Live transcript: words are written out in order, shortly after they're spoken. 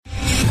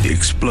The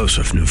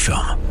explosive new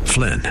film,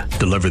 Flynn,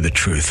 Deliver the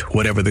Truth,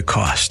 Whatever the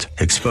Cost,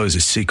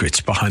 exposes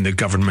secrets behind the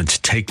government's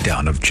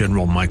takedown of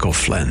General Michael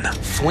Flynn.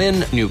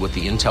 Flynn knew what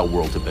the intel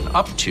world had been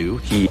up to.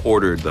 He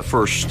ordered the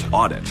first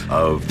audit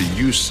of the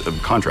use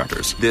of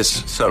contractors.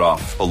 This set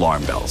off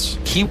alarm bells.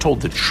 He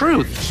told the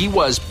truth. He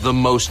was the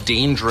most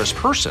dangerous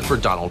person for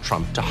Donald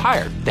Trump to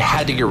hire. They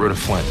had to get rid of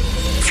Flynn.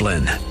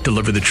 Flynn,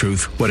 Deliver the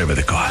Truth, Whatever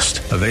the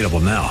Cost. Available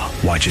now.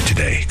 Watch it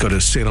today. Go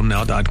to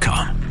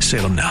salemnow.com.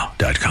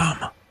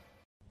 salemnow.com.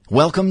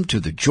 Welcome to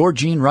the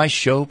Georgene Rice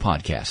Show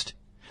podcast.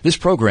 This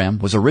program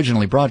was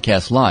originally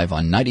broadcast live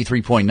on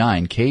 93.9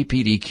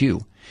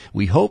 KPDQ.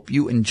 We hope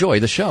you enjoy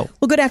the show.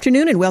 Well, good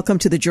afternoon and welcome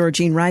to the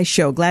Georgene Rice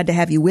Show. Glad to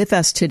have you with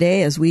us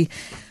today as we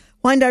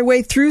wind our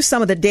way through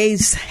some of the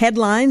day's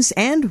headlines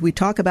and we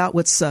talk about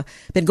what's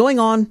been going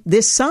on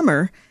this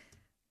summer.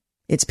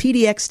 It's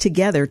PDX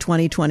Together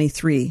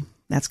 2023.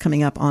 That's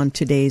coming up on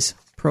today's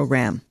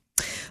program.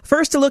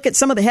 First, to look at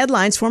some of the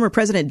headlines, former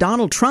President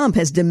Donald Trump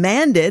has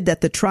demanded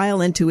that the trial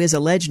into his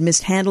alleged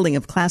mishandling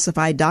of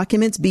classified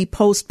documents be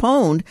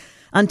postponed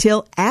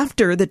until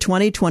after the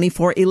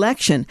 2024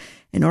 election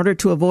in order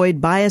to avoid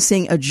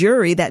biasing a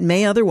jury that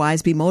may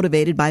otherwise be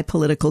motivated by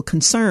political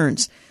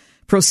concerns.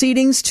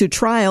 Proceedings to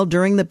trial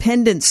during the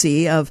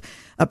pendency of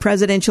a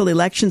presidential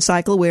election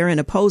cycle wherein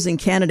opposing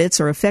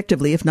candidates are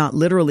effectively, if not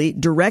literally,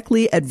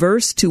 directly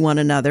adverse to one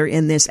another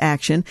in this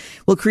action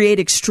will create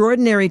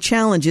extraordinary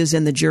challenges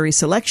in the jury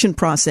selection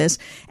process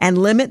and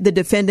limit the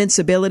defendant's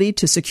ability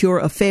to secure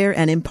a fair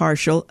and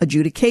impartial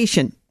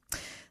adjudication.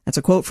 That's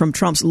a quote from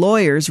Trump's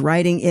lawyers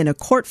writing in a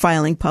court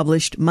filing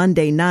published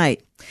Monday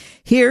night.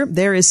 Here,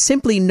 there is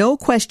simply no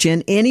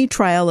question any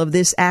trial of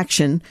this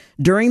action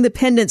during the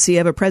pendency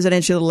of a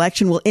presidential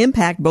election will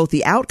impact both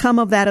the outcome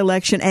of that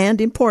election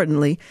and,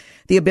 importantly,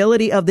 the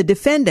ability of the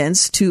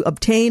defendants to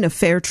obtain a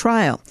fair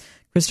trial.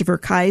 Christopher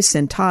Kise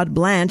and Todd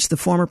Blanche, the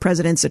former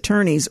president's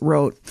attorneys,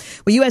 wrote.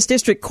 Well, U.S.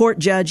 District Court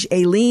Judge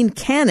Aileen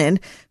Cannon,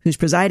 who's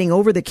presiding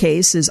over the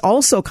case, is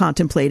also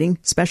contemplating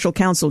special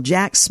counsel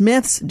Jack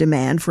Smith's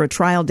demand for a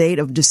trial date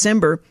of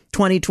December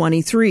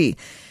 2023.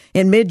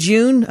 In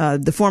mid-June,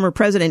 the former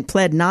president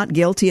pled not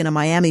guilty in a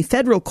Miami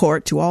federal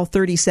court to all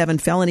 37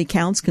 felony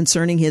counts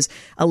concerning his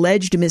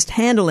alleged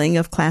mishandling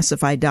of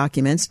classified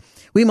documents.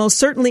 We most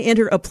certainly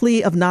enter a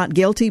plea of not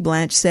guilty,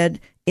 Blanche said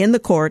in the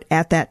court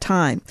at that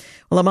time.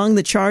 Well, among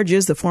the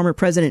charges the former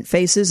president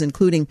faces,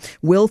 including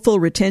willful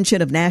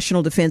retention of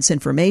national defense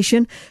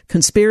information,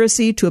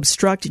 conspiracy to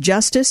obstruct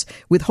justice,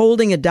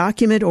 withholding a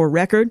document or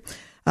record,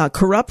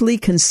 corruptly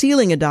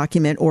concealing a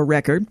document or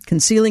record,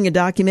 concealing a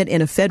document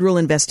in a federal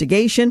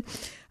investigation,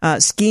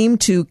 scheme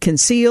to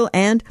conceal,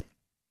 and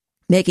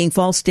making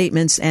false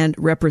statements and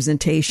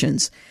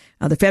representations.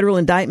 The federal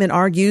indictment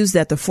argues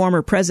that the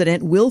former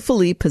president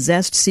willfully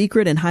possessed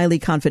secret and highly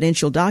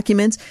confidential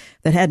documents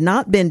that had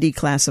not been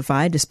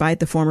declassified, despite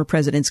the former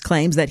president's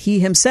claims that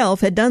he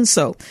himself had done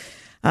so.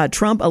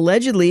 Trump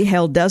allegedly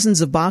held dozens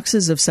of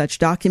boxes of such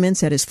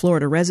documents at his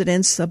Florida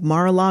residence of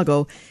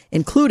Mar-a-Lago,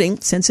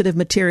 including sensitive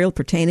material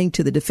pertaining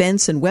to the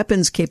defense and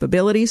weapons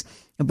capabilities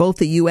of both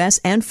the U.S.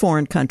 and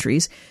foreign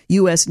countries,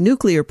 U.S.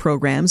 nuclear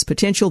programs,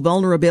 potential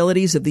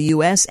vulnerabilities of the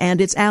U.S. and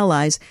its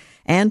allies,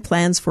 and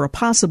plans for a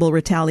possible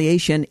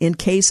retaliation in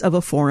case of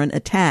a foreign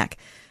attack.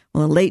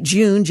 Well, in late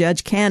June,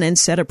 Judge Cannon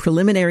set a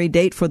preliminary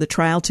date for the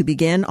trial to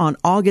begin on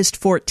August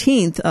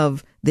 14th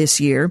of this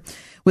year,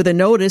 with a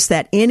notice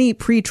that any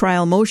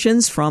pretrial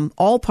motions from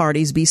all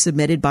parties be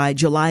submitted by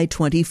July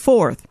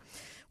 24th.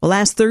 Well,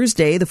 last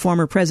Thursday, the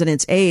former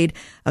president's aide,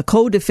 a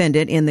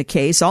co-defendant in the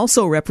case,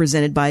 also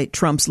represented by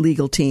Trump's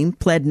legal team,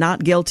 pled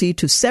not guilty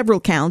to several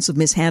counts of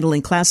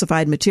mishandling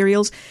classified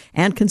materials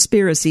and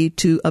conspiracy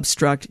to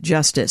obstruct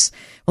justice.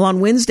 Well, on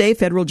Wednesday,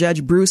 federal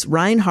judge Bruce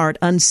Reinhart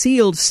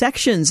unsealed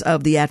sections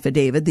of the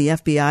affidavit the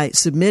FBI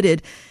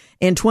submitted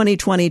in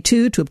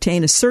 2022 to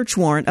obtain a search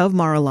warrant of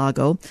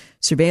Mar-a-Lago.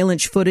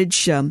 Surveillance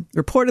footage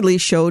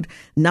reportedly showed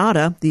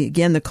Nada,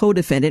 the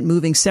co-defendant,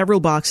 moving several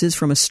boxes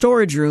from a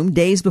storage room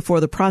days before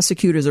the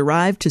prosecutors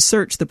arrived to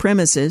search the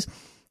premises.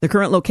 The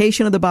current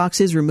location of the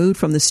boxes removed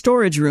from the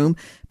storage room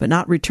but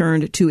not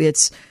returned to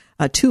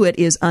it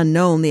is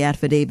unknown, the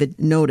affidavit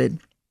noted.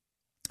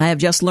 I have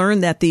just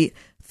learned that the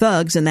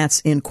thugs, and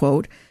that's end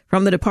quote,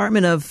 from the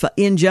Department of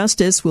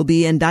Injustice will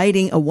be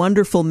indicting a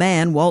wonderful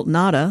man, Walt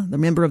Nauta, the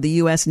member of the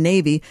U.S.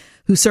 Navy,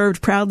 who served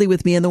proudly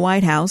with me in the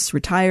White House,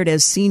 retired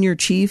as senior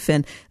chief,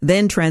 and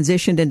then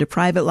transitioned into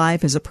private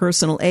life as a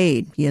personal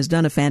aide. He has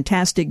done a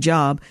fantastic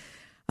job.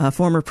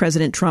 Former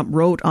President Trump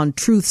wrote on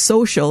Truth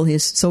Social,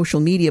 his social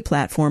media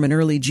platform, in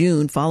early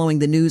June following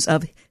the news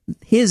of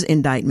his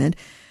indictment.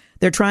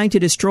 They're trying to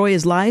destroy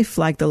his life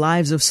like the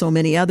lives of so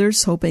many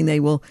others, hoping they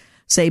will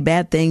say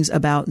bad things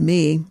about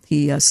me,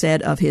 he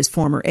said of his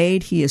former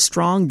aide. He is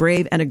strong,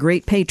 brave, and a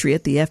great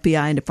patriot. The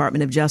FBI and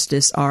Department of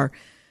Justice are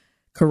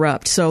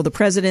corrupt. So the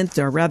president,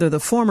 or rather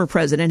the former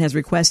president, has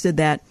requested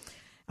that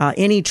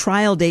any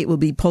trial date will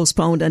be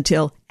postponed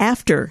until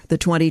after the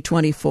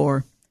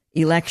 2024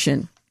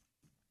 election.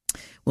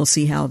 We'll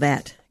see how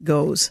that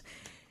goes.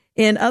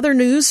 In other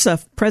news,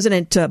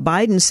 President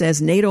Biden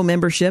says NATO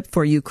membership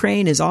for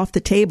Ukraine is off the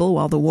table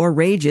while the war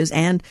rages,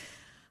 and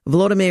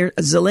Volodymyr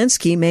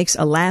Zelensky makes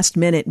a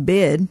last-minute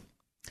bid.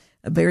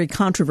 A very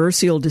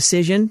controversial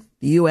decision,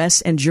 the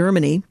U.S. and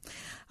Germany.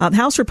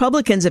 House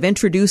Republicans have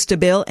introduced a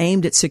bill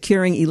aimed at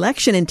securing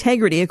election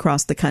integrity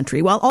across the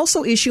country, while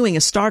also issuing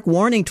a stark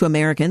warning to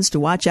Americans to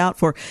watch out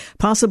for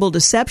possible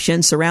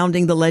deception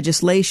surrounding the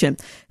legislation.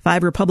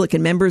 5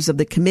 Republican members of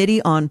the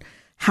Committee on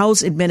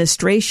House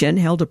Administration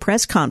held a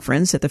press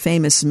conference at the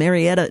famous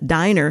Marietta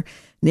Diner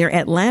near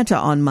Atlanta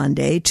on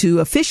Monday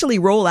to officially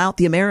roll out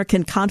the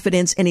American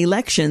Confidence in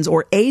Elections,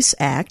 or ACE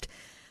Act,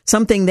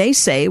 something they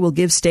say will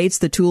give states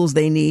the tools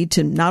they need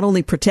to not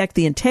only protect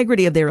the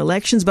integrity of their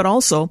elections, but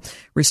also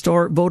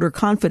restore voter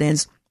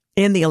confidence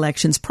in the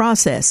elections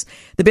process.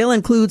 The bill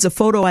includes a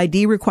photo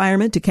ID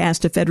requirement to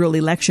cast a federal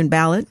election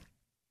ballot,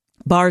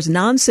 bars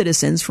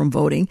non-citizens from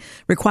voting,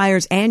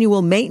 requires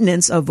annual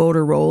maintenance of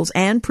voter rolls,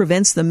 and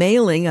prevents the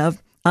mailing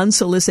of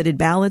unsolicited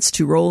ballots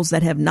to rolls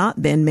that have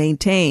not been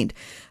maintained.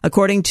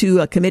 According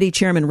to committee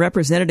chairman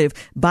Representative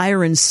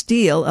Byron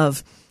Steele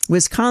of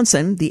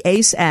Wisconsin, the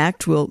ACE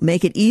Act will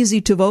make it easy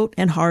to vote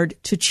and hard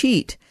to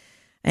cheat,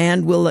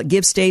 and will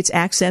give states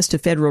access to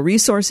federal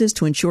resources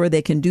to ensure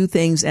they can do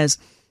things as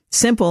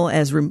simple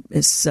as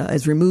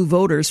remove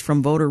voters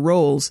from voter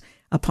rolls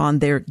upon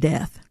their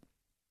death.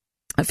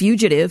 A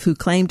fugitive who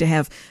claimed to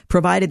have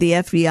provided the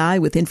FBI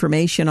with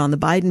information on the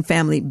Biden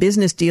family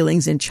business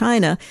dealings in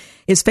China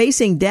is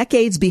facing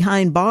decades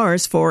behind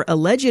bars for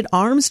alleged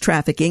arms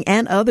trafficking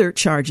and other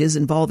charges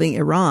involving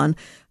Iran.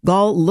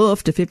 Gal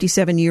Luft, a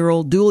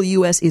 57-year-old dual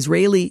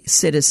U.S.-Israeli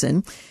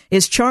citizen,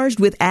 is charged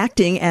with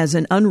acting as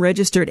an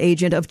unregistered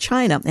agent of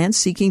China and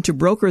seeking to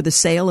broker the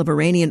sale of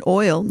Iranian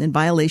oil in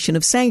violation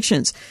of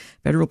sanctions.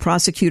 Federal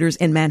prosecutors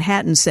in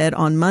Manhattan said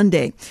on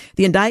Monday.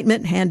 The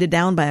indictment, handed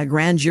down by a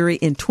grand jury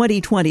in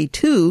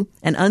 2022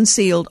 and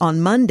unsealed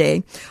on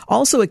Monday,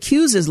 also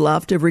accuses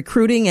Luft of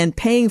recruiting and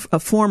paying a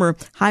former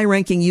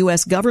high-ranking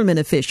U.S. government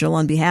official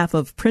on behalf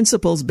of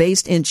principals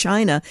based in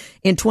China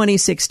in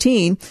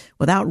 2016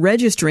 without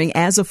registering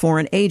as a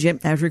foreign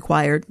agent as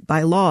required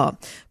by law.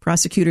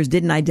 Prosecutors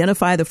didn't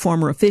identify the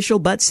former official,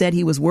 but said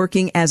he was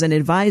working as an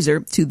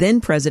advisor to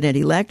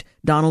then-President-elect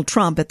Donald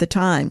Trump at the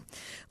time.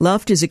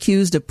 Luft is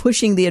accused of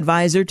pushing the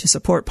advisor to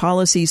support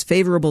policies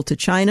favorable to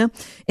China,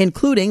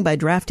 including by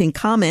drafting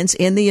comments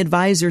in the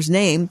advisor's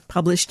name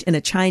published in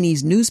a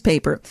Chinese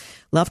newspaper.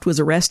 Luft was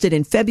arrested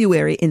in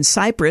February in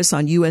Cyprus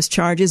on U.S.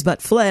 charges,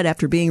 but fled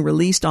after being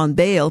released on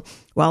bail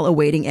while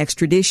awaiting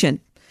extradition.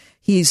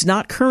 He's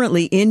not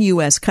currently in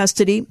U.S.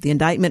 custody. The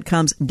indictment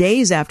comes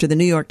days after the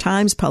New York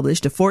Times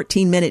published a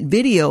 14-minute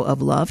video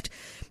of Luft,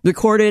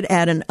 recorded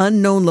at an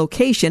unknown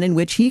location, in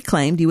which he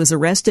claimed he was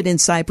arrested in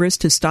Cyprus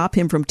to stop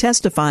him from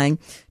testifying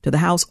to the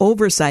House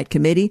Oversight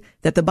Committee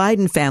that the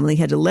Biden family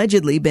had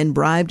allegedly been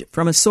bribed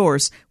from a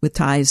source with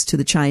ties to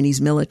the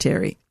Chinese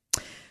military.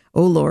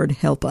 Oh, Lord,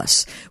 help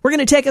us. We're going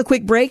to take a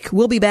quick break.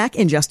 We'll be back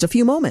in just a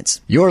few moments.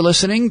 You're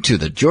listening to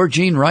the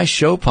Georgene Rice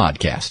Show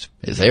podcast.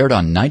 It's aired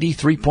on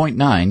 93.9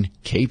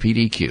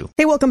 KPDQ.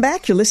 Hey, welcome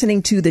back. You're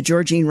listening to the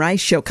Georgene Rice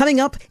Show.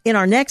 Coming up in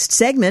our next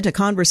segment, a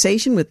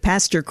conversation with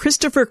Pastor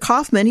Christopher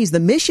Kaufman. He's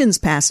the missions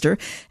pastor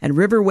at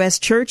River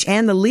West Church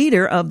and the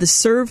leader of the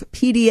Serve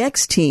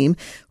PDX team.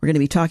 We're going to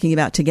be talking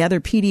about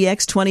Together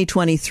PDX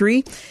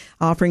 2023,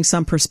 offering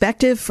some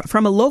perspective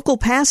from a local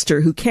pastor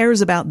who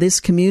cares about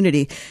this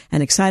community,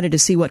 and excited to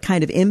see what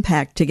kind of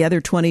impact Together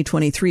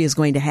 2023 is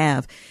going to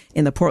have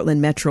in the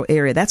Portland metro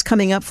area. That's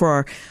coming up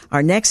for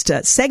our next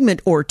segment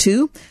or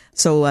two.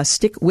 So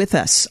stick with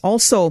us.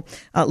 Also,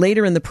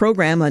 later in the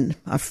program,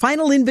 a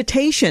final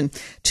invitation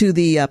to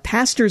the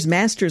Pastors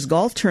Masters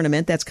Golf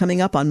Tournament that's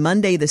coming up on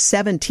Monday the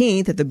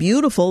 17th at the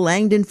beautiful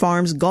Langdon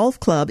Farms Golf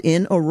Club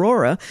in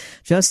Aurora,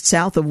 just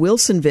south of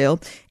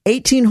Wilsonville.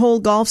 18-hole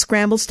golf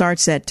scramble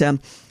starts at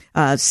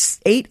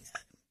 8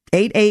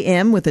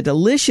 a.m. with a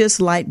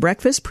delicious light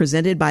breakfast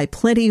presented by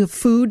Plenty of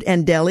Food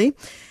and Deli,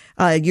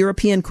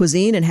 European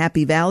cuisine in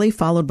Happy Valley,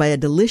 followed by a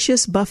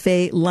delicious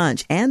buffet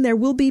lunch. And there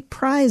will be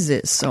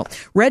prizes. So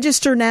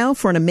register now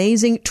for an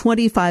amazing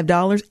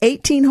 $25,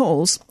 18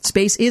 holes.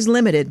 Space is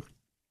limited.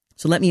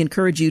 So let me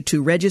encourage you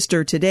to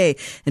register today.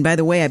 And by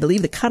the way, I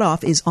believe the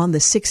cutoff is on the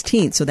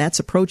 16th. So that's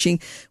approaching,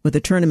 with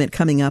the tournament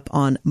coming up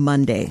on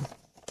Monday.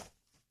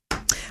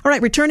 All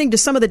right, returning to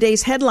some of the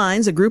day's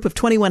headlines, a group of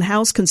 21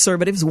 House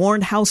conservatives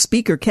warned House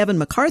Speaker Kevin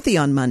McCarthy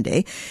on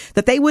Monday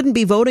that they wouldn't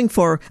be voting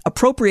for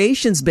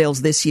appropriations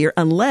bills this year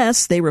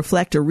unless they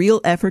reflect a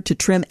real effort to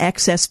trim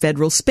excess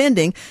federal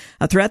spending,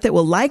 a threat that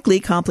will likely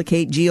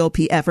complicate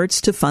GOP efforts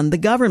to fund the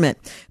government.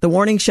 The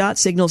warning shot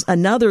signals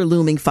another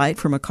looming fight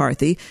for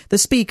McCarthy, the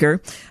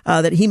Speaker,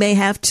 that he may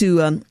have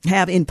to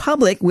have in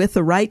public with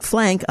the right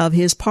flank of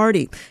his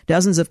party.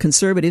 Dozens of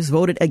conservatives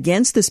voted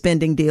against the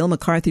spending deal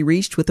McCarthy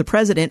reached with the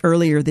president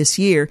earlier earlier this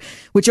year,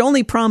 which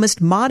only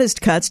promised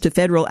modest cuts to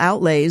federal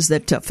outlays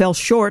that fell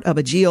short of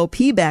a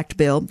GOP-backed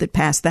bill that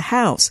passed the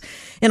House.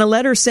 In a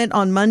letter sent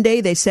on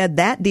Monday, they said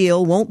that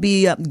deal won't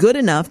be good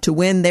enough to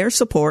win their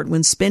support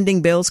when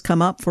spending bills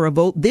come up for a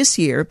vote this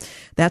year.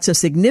 That's a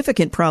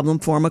significant problem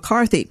for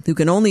McCarthy, who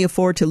can only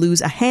afford to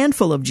lose a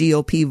handful of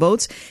GOP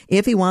votes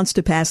if he wants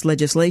to pass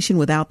legislation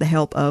without the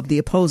help of the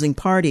opposing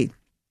party.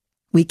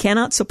 We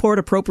cannot support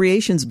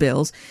appropriations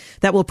bills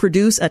that will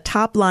produce a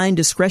top-line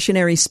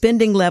discretionary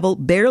spending level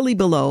barely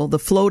below the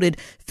floated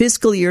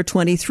fiscal year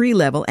 23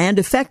 level and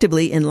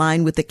effectively in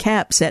line with the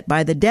cap set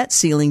by the debt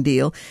ceiling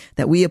deal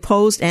that we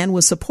opposed and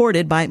was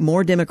supported by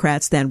more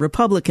Democrats than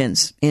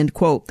Republicans, end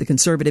quote, the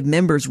conservative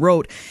members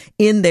wrote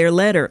in their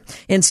letter.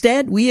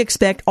 Instead, we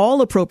expect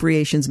all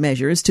appropriations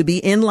measures to be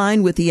in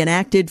line with the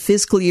enacted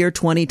fiscal year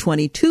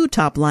 2022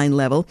 top-line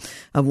level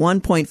of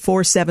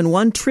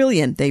 $1.471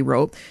 trillion, they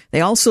wrote.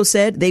 They also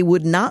said they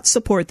would not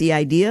support the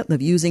idea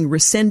of using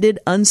rescinded,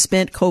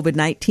 unspent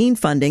COVID-19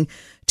 funding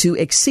to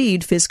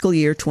exceed fiscal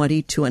year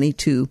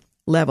 2022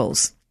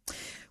 levels.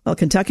 Well,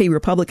 Kentucky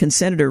Republican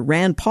Senator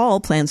Rand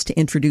Paul plans to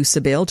introduce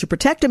a bill to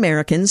protect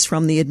Americans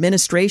from the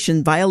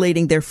administration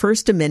violating their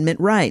First Amendment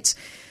rights.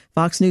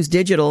 Fox News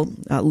Digital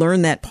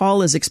learned that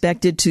Paul is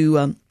expected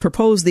to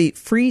propose the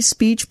Free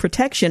Speech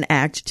Protection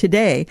Act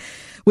today,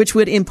 which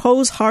would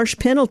impose harsh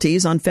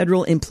penalties on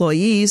federal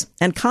employees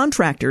and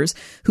contractors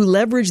who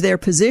leverage their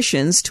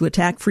positions to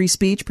attack free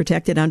speech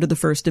protected under the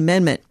First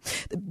Amendment.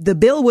 The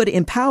bill would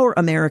empower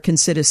American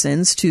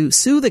citizens to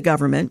sue the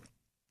government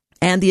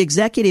and the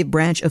executive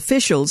branch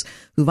officials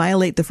who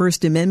violate the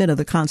First Amendment of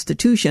the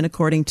Constitution,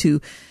 according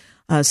to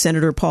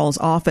Senator Paul's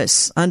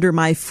office. Under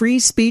my Free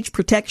Speech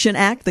Protection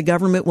Act, the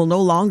government will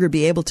no longer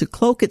be able to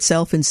cloak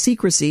itself in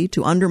secrecy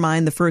to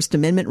undermine the First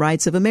Amendment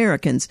rights of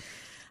Americans.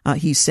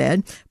 He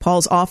said.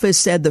 Paul's office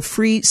said the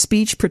Free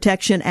Speech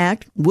Protection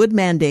Act would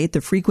mandate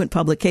the frequent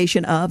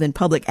publication of and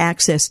public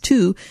access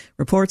to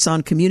reports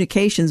on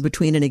communications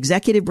between an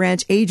executive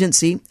branch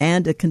agency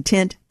and a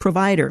content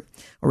provider.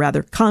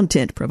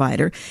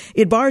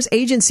 It bars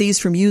agencies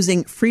from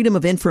using Freedom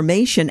of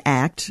Information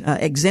Act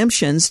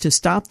exemptions to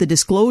stop the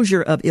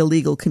disclosure of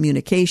illegal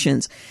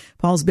communications.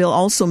 Paul's bill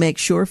also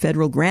makes sure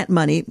federal grant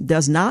money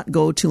does not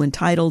go to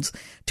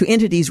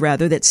entities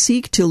that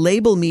seek to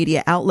label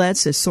media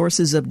outlets as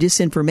sources of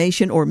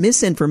disinformation or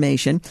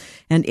misinformation,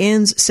 and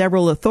ends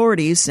several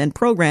authorities and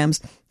programs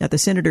that the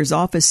senator's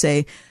office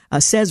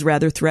says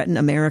threaten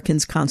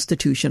Americans'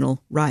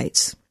 constitutional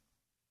rights.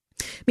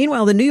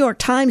 Meanwhile, the New York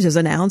Times has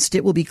announced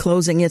it will be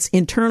closing its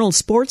internal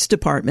sports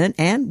department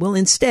and will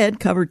instead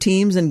cover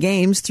teams and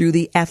games through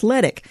The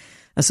Athletic,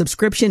 a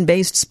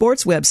subscription-based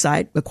sports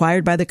website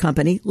acquired by the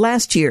company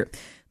last year.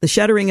 The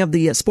shuttering of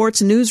the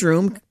sports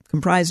newsroom,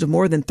 comprised of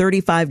more than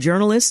 35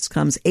 journalists,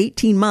 comes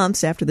 18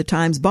 months after the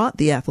Times bought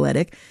The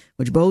Athletic,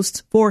 which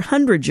boasts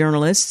 400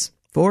 journalists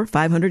for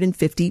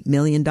 $550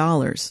 million.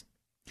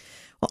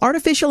 Well,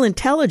 artificial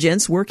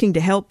intelligence working to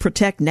help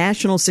protect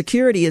national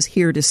security is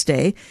here to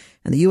stay,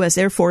 and the U.S.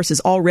 Air Force is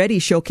already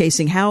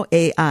showcasing how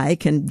AI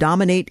can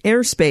dominate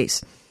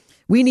airspace.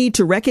 We need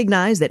to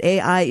recognize that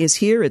AI is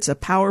here. It's a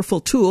powerful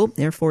tool,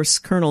 Air Force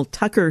Colonel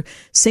Tucker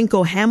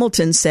Cinco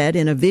Hamilton said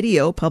in a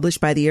video published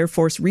by the Air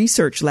Force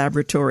Research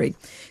Laboratory.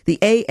 The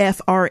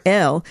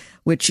AFRL,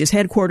 which is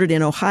headquartered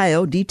in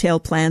Ohio,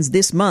 detailed plans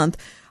this month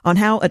on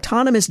how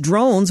autonomous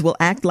drones will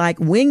act like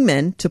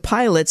wingmen to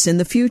pilots in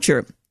the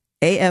future.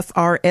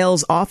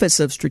 AFRL's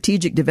Office of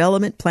Strategic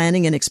Development,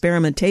 Planning, and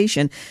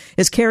Experimentation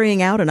is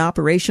carrying out an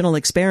operational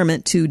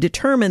experiment to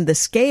determine the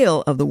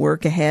scale of the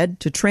work ahead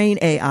to train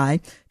AI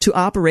to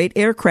operate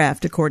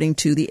aircraft, according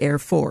to the Air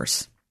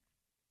Force.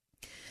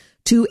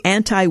 Two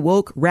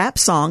anti-woke rap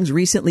songs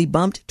recently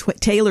bumped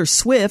Taylor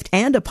Swift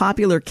and a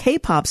popular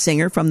K-pop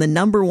singer from the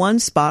 #1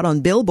 spot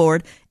on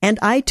Billboard and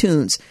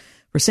iTunes.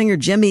 For singer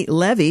Jimmy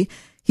Levy,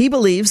 he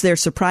believes their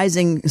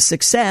surprising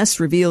success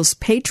reveals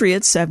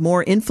patriots have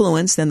more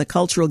influence than the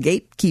cultural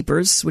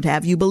gatekeepers would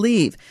have you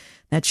believe.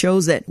 That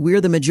shows that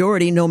we're the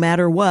majority no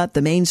matter what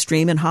the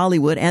mainstream in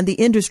Hollywood and the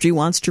industry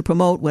wants to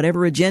promote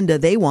whatever agenda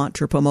they want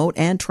to promote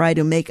and try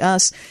to make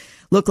us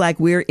look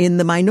like we're in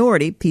the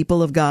minority,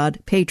 people of God,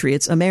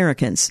 patriots,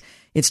 Americans.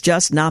 It's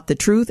just not the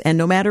truth, and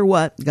no matter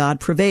what, God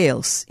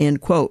prevails, end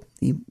quote.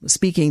 He was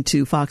speaking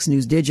to Fox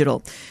News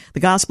Digital. The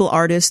gospel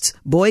artist's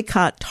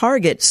Boycott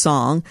Target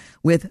song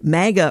with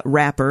MAGA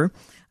rapper,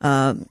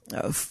 I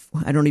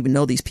don't even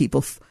know these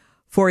people,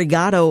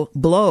 Forrigato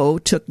Blow,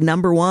 took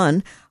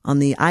 #1 on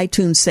the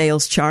iTunes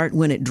sales chart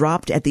when it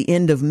dropped at the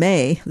end of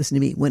May. Listen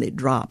to me, when it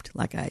dropped,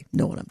 like I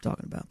know what I'm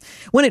talking about.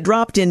 When it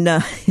dropped in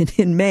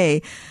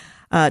May,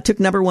 took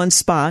 #1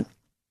 spot,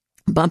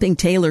 bumping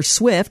Taylor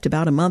Swift.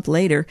 About a month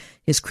later,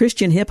 his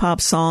Christian hip-hop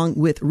song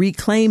with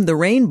Reclaim the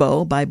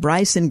Rainbow by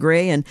Bryson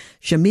Gray and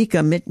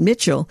Shamika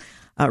Mitchell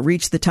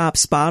reached the top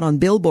spot on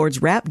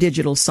Billboard's Rap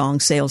Digital Song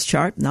Sales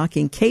chart,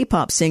 knocking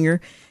K-pop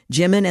singer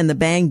Jimin and the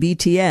Bang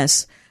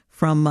BTS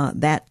from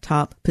that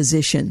top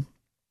position.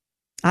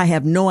 I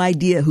have no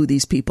idea who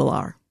these people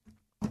are.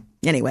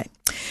 Anyway,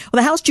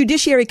 well, the House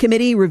Judiciary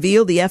Committee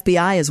revealed the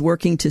FBI is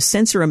working to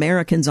censor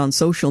Americans on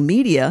social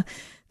media.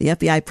 The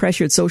FBI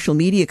pressured social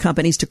media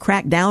companies to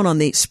crack down on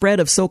the spread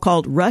of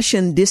so-called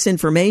Russian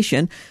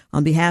disinformation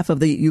on behalf of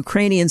the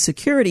Ukrainian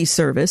Security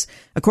Service,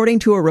 according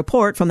to a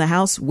report from the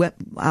House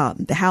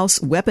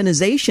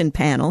Weaponization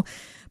Panel.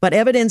 But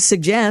evidence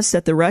suggests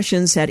that the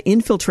Russians had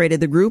infiltrated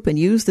the group and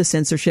used the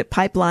censorship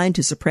pipeline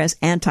to suppress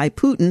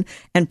anti-Putin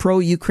and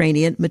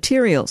pro-Ukrainian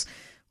materials.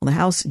 Well, the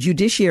House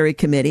Judiciary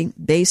Committee,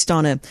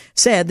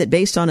 said that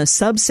based on a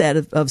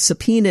subset of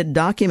subpoenaed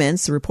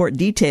documents, the report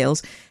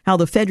details how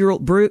the Federal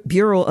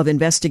Bureau of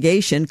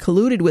Investigation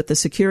colluded with the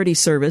Security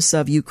Service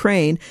of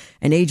Ukraine,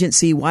 an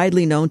agency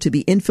widely known to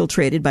be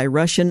infiltrated by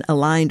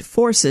Russian-aligned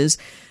forces,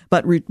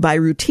 but by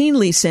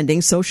routinely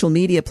sending social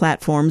media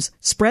platforms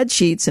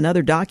spreadsheets and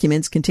other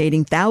documents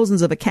containing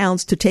thousands of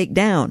accounts to take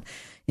down.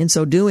 In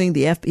so doing,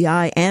 the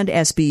FBI and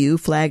SBU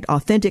flagged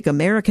authentic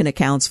American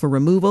accounts for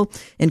removal,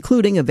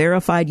 including a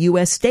verified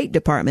U.S. State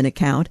Department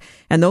account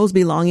and those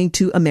belonging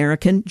to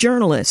American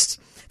journalists.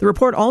 The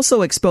report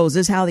also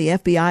exposes how the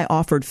FBI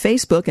offered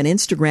Facebook and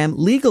Instagram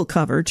legal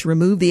cover to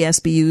remove the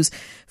SBU's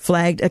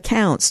flagged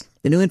accounts.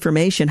 The new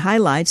information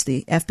highlights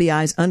the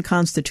FBI's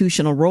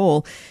unconstitutional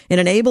role in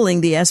enabling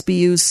the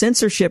SBU's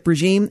censorship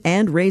regime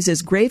and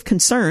raises grave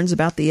concerns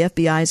about the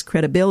FBI's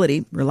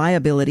credibility,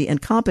 reliability,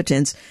 and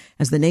competence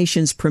as the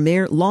nation's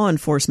premier law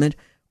enforcement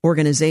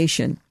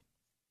organization.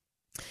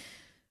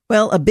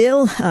 Well, a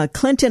Bill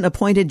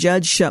Clinton-appointed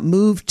judge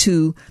moved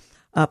to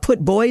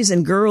put boys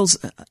and girls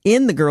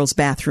in the girls'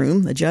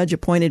 bathroom. A judge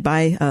appointed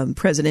by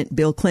President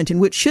Bill Clinton,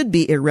 which should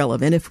be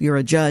irrelevant if you're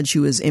a judge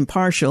who is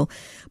impartial,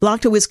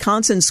 blocked a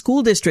Wisconsin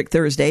school district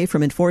Thursday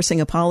from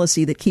enforcing a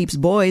policy that keeps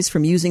boys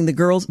from using the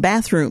girls'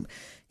 bathroom.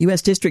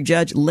 U.S. District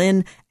Judge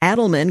Lynn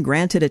Adelman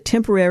granted a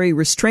temporary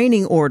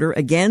restraining order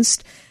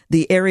against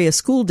the area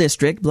school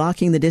district,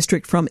 blocking the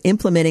district from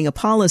implementing a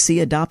policy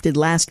adopted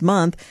last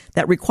month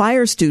that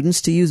requires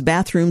students to use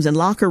bathrooms and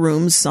locker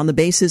rooms on the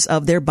basis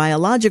of their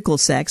biological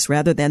sex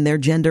rather than their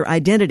gender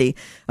identity,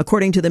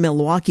 according to the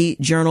Milwaukee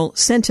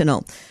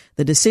Journal-Sentinel.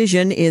 The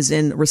decision is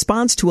in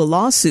response to a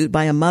lawsuit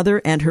by a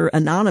mother and her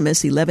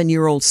anonymous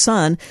 11-year-old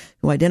son,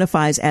 who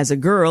identifies as a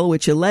girl,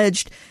 which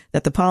alleged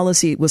that the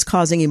policy was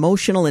causing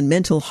emotional and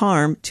mental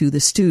harm to the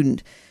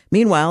student.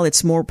 Meanwhile,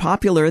 it's more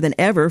popular than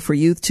ever for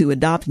youth to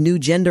adopt new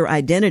gender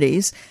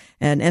identities.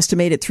 An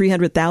estimated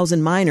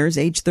 300,000 minors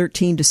aged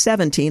 13 to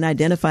 17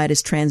 identified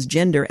as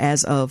transgender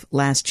as of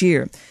last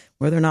year.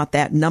 Whether or not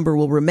that number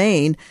will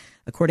remain,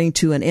 according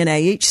to an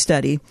NIH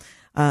study,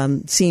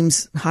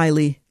 seems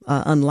highly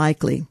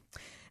unlikely.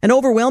 An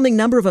overwhelming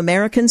number of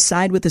Americans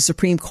side with the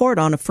Supreme Court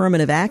on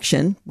affirmative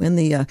action. When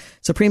the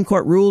Supreme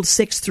Court ruled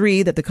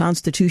 6-3 that the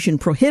Constitution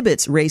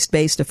prohibits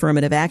race-based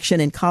affirmative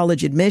action in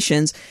college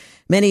admissions,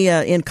 many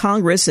in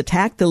Congress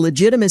attacked the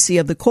legitimacy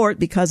of the court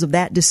because of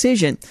that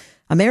decision.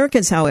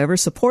 Americans, however,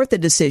 support the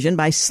decision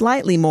by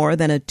slightly more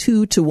than a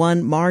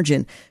 2-1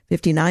 margin.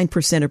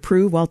 59%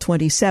 approve, while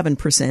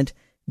 27%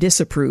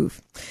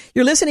 disapprove.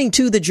 You're listening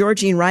to The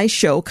Georgene Rice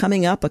Show.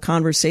 Coming up, a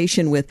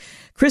conversation with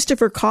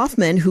Christopher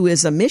Kaufman, who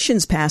is a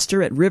missions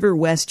pastor at River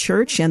West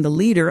Church and the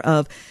leader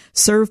of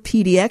Serve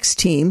PDX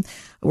team.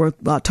 We'll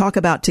talk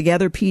about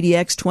Together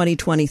PDX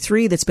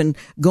 2023 that's been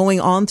going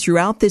on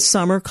throughout this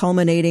summer,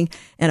 culminating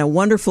in a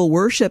wonderful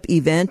worship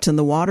event on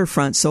the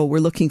waterfront. So we're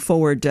looking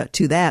forward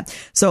to that.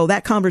 So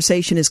that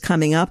conversation is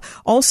coming up.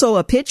 Also,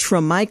 a pitch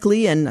from Mike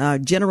Lee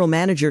and General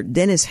Manager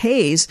Dennis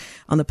Hayes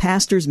on the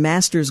Pastors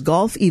Masters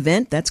Golf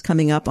event. That's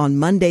coming up on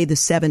Monday the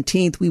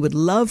 17th. We would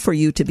love for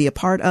you to be a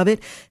part of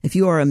it. If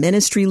you are a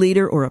ministry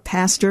leader or a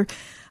pastor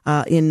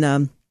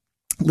in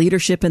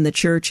leadership in the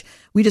church,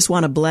 we just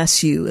want to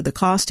bless you. The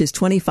cost is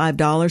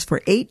 $25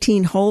 for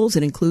 18 holes.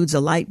 It includes a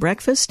light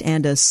breakfast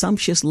and a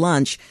sumptuous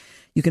lunch.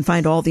 You can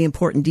find all the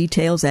important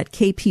details at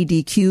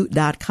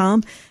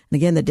kpdq.com. And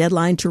again, the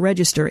deadline to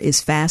register is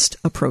fast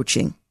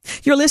approaching.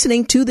 You're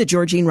listening to The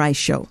Georgene Rice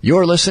Show.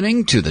 You're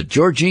listening to The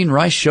Georgene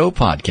Rice Show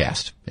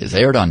podcast. It's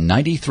aired on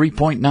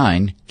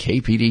 93.9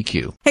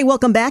 KPDQ. Hey,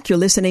 welcome back. You're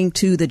listening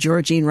to The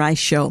Georgene Rice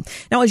Show.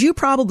 Now, as you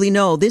probably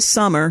know, this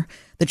summer,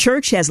 the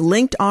church has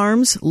linked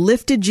arms,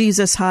 lifted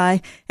Jesus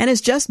high, and has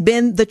just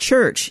been the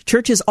church.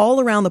 Churches all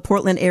around the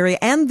Portland area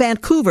and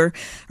Vancouver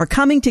are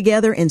coming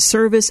together in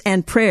service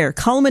and prayer,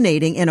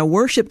 culminating in a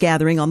worship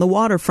gathering on the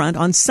waterfront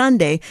on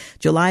Sunday,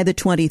 July the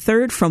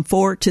 23rd from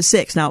 4 to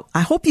 6. Now,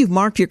 I hope you've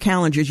marked your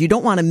calendars. You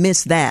don't want to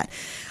miss that.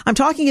 I'm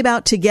talking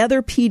about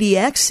Together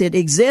PDX. It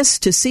exists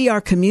to see our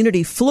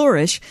community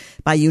flourish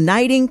by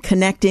uniting,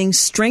 connecting,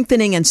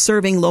 strengthening, and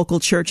serving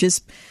local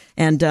churches.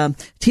 And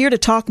here to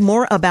talk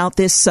more about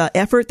this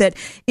effort that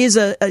is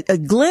a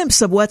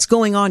glimpse of what's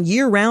going on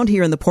year-round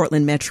here in the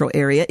Portland metro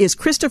area is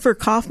Christopher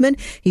Kaufman.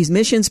 He's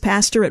missions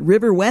pastor at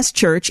River West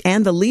Church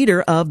and the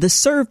leader of the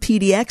Serve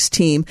PDX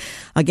team.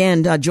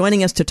 Again,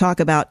 joining us to talk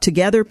about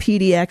Together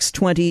PDX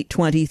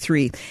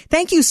 2023.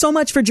 Thank you so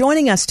much for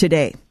joining us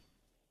today.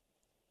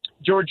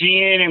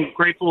 Georgene, I'm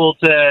grateful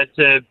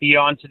to be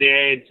on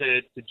today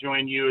and to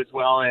join you as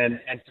well and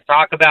to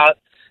talk about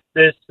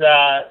this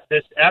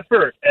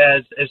effort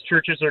as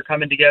churches are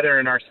coming together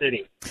in our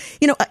city.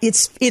 You know,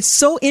 it's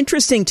so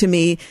interesting to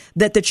me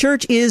that the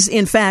church is,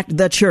 in fact,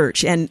 the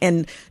church,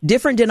 and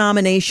different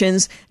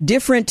denominations,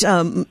 different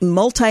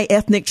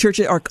multi-ethnic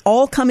churches are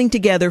all coming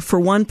together for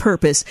one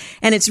purpose,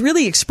 and it's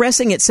really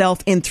expressing itself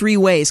in three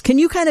ways. Can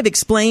you kind of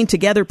explain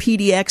Together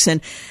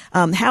PDX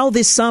and how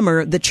this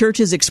summer the church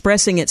is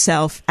expressing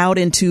itself out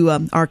into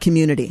our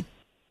community?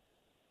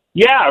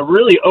 Yeah,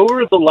 really,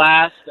 over the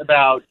last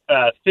about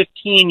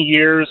 15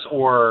 years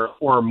or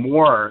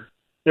more,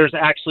 there's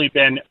actually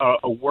been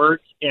a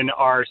work in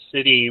our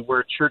city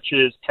where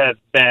churches have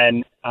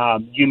been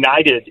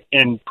united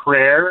in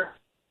prayer,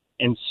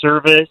 in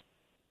service,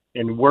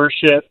 in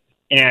worship,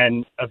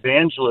 and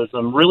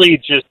evangelism, really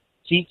just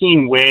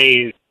seeking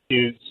ways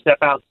to step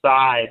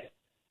outside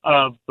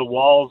of the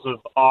walls of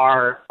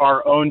our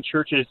own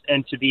churches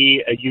and to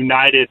be a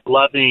united,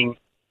 loving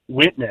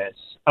witness.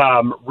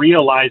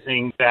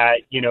 Realizing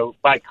that,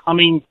 by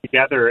coming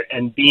together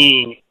and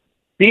being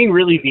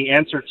really the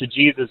answer to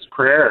Jesus'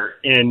 prayer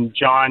in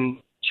John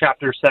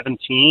chapter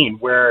 17,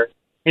 where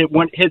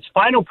his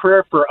final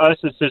prayer for us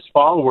as his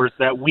followers,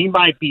 that we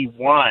might be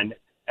one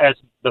as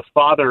the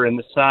Father and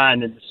the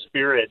Son and the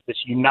Spirit, this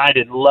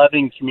united,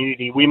 loving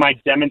community, we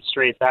might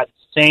demonstrate that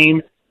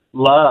same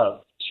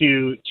love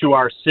to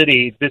our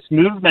city. This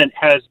movement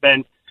has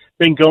been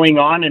going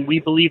on, and we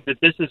believe that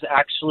this is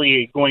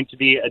actually going to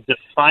be a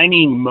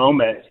defining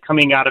moment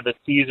coming out of a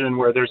season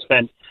where there's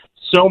been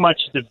so much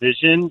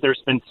division,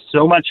 there's been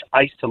so much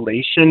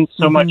isolation,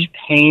 so much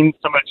pain,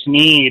 so much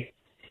need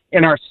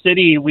in our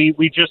city.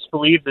 We just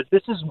believe that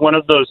this is one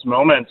of those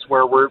moments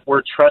where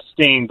we're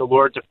trusting the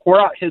Lord to pour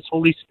out his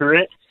Holy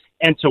Spirit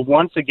and to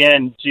once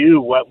again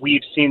do what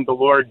we've seen the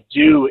Lord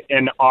do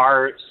in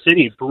our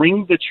city,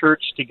 bring the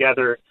church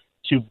together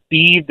to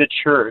be the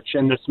church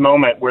in this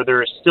moment where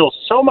there is still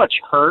so much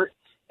hurt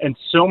and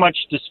so much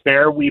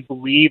despair. We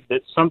believe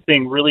that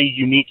something really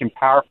unique and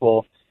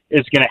powerful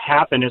is going to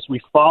happen as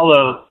we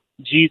follow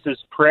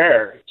Jesus'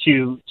 prayer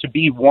to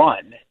be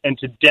one and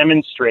to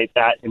demonstrate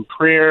that in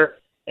prayer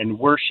and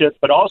worship,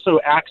 but also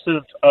acts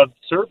of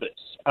service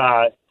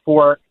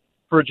for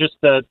just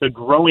the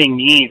growing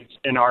needs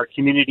in our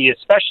community,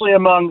 especially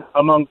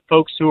among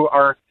folks who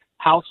are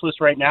houseless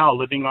right now,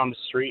 living on the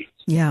streets.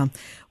 Yeah.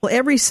 Well,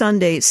 every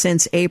Sunday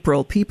since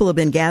April, people have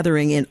been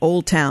gathering in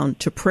Old Town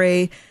to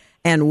pray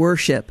and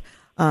worship.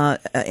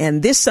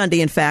 And this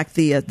Sunday, in fact,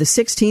 the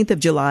 16th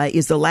of July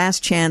is the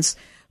last chance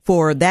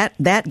for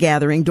that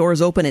gathering.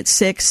 Doors open at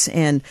 6,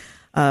 and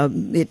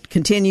it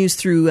continues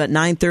through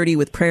 9:30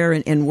 with prayer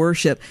and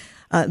worship.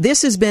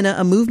 This has been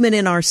a movement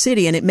in our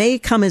city, and it may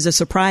come as a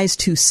surprise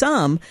to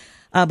some,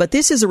 but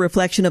this is a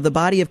reflection of the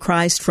body of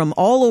Christ from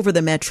all over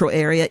the metro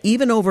area,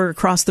 even over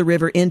across the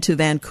river into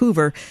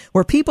Vancouver,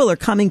 where people are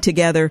coming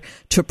together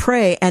to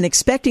pray and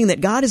expecting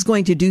that God is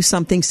going to do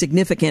something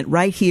significant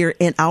right here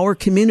in our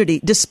community,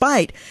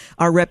 despite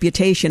our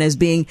reputation as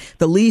being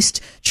the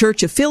least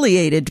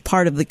church-affiliated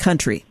part of the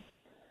country.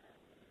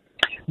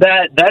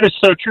 That is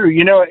so true.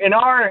 In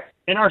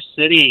our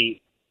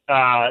city,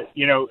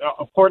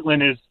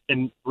 Portland is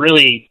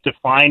really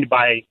defined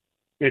by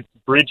its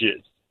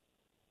bridges.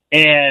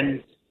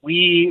 And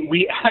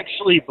we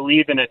actually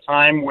believe in a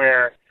time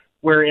where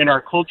in our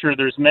culture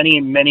there's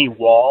many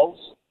walls,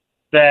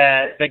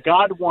 that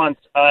God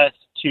wants us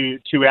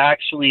to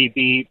actually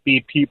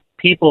be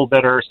people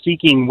that are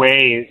seeking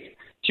ways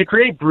to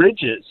create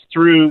bridges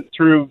through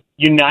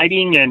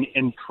uniting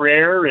in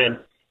prayer,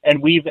 and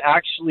we've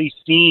actually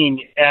seen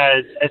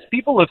as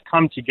people have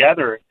come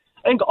together,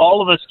 I think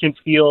all of us can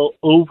feel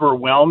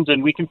overwhelmed,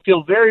 and we can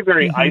feel very,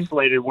 very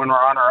isolated when we're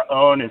on our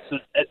own. And so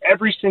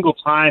every single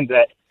time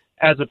that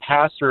as a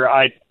pastor,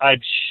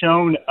 I've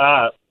shown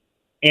up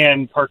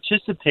and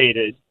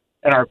participated,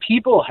 and our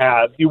people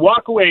have, you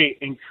walk away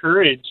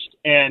encouraged,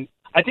 and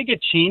I think it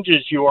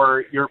changes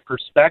your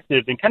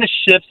perspective and kind of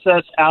shifts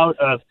us out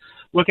of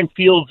what can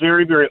feel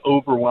very, very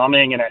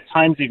overwhelming and at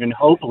times even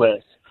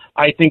hopeless.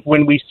 I think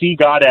when we see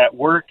God at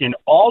work and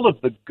all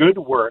of the good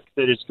work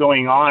that is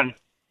going on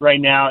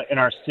right now in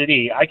our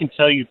city, I can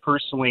tell you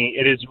personally,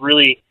 it has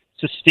really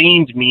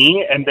sustained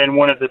me and been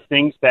one of the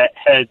things that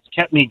has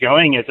kept me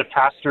going as a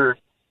pastor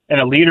and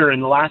a leader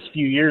in the last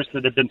few years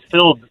that have been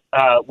filled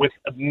with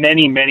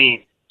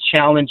many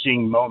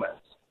challenging moments.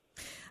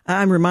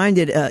 I'm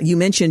reminded, you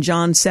mentioned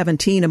John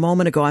 17 a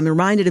moment ago. I'm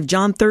reminded of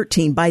John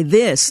 13. By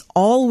this,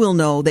 all will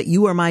know that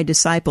you are my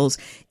disciples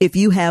if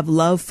you have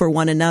love for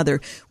one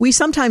another. We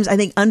sometimes, I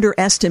think,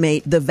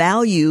 underestimate the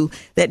value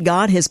that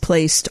God has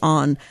placed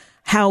on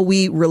how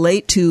we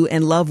relate to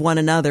and love one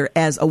another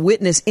as a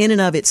witness in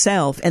and of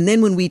itself. And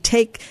then when we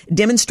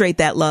demonstrate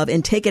that love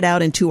and take it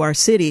out into our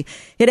city,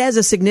 it has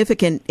a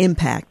significant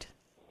impact.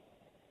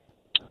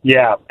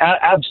 Yeah,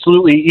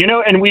 absolutely.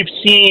 And we've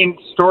seen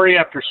story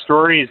after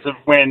stories of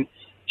when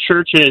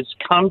churches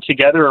come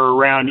together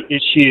around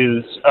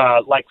issues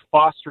like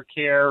foster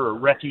care or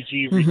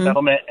refugee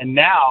resettlement. And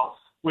now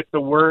with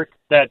the work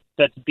that's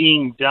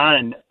being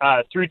done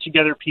through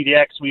Together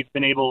PDX, we've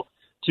been able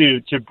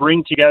to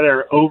bring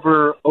together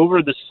over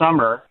the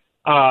summer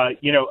A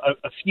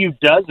few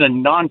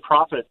dozen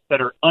nonprofits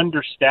that are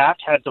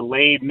understaffed had to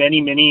lay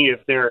many of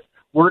their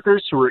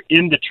workers who are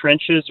in the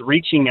trenches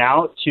reaching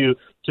out to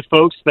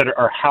folks that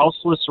are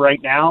houseless right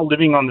now,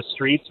 living on the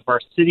streets of our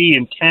city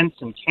in tents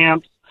and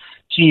camps,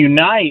 to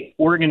unite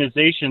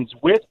organizations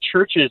with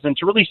churches and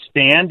to really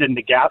stand in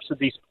the gaps of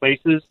these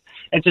places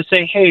and to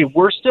say, hey,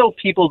 we're still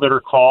people that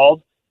are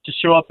called to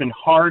show up in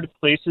hard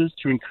places,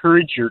 to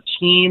encourage your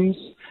teams,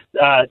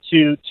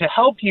 to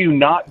help you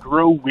not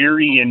grow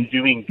weary in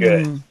doing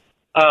good.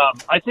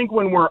 I think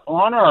when we're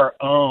on our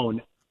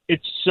own,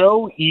 it's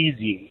so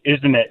easy,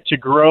 isn't it, to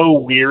grow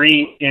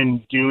weary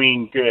in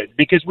doing good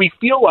because we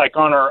feel like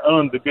on our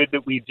own the good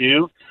that we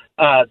do,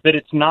 that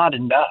it's not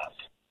enough.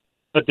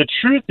 But the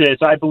truth is,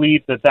 I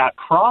believe that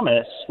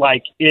promise,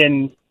 like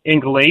in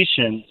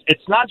Galatians,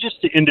 it's not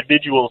just to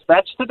individuals,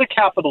 that's to the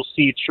capital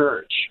C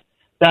church.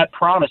 That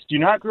promise, do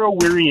not grow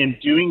weary in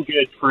doing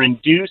good, for in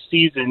due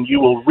season you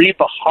will reap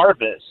a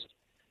harvest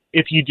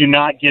if you do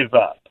not give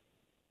up.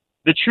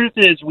 The truth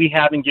is we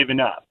haven't given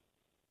up.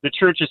 The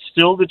church is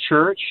still the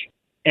church,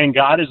 and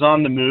God is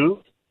on the move.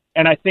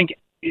 And I think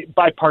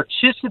by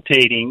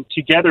participating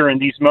together in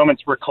these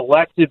moments where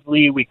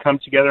collectively we come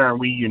together and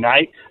we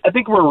unite, I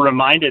think we're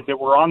reminded that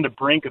we're on the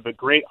brink of a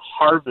great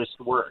harvest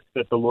work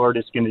that the Lord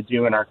is going to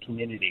do in our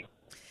community.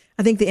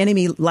 I think the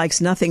enemy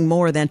likes nothing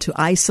more than to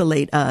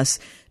isolate us,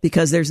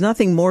 because there's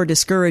nothing more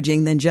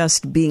discouraging than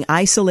just being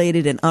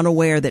isolated and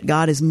unaware that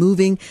God is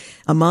moving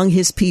among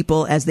his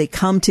people as they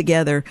come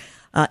together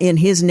in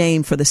his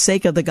name for the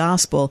sake of the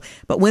gospel.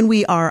 But when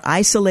we are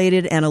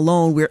isolated and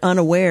alone, we're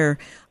unaware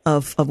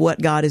of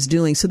what God is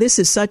doing. So this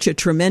is such a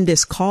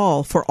tremendous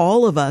call for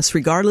all of us,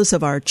 regardless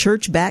of our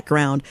church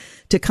background,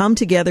 to come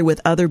together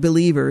with other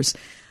believers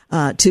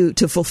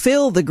to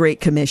fulfill the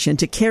Great Commission,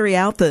 to carry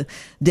out the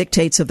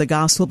dictates of the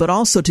gospel, but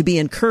also to be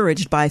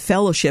encouraged by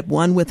fellowship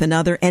one with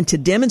another and to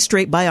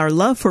demonstrate by our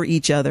love for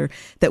each other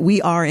that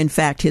we are, in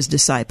fact, his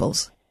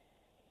disciples.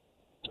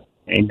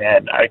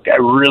 Amen. I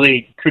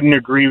really couldn't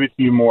agree with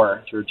you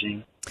more,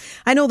 Georgine.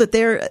 I know that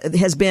there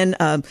has been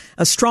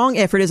a strong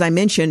effort, as I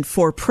mentioned,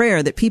 for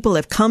prayer, that people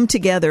have come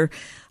together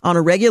on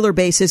a regular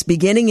basis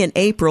beginning in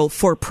April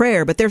for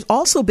prayer. But there's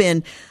also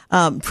been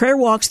prayer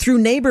walks through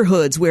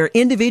neighborhoods where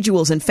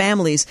individuals and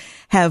families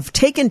have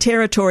taken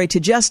territory to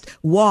just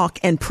walk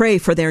and pray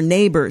for their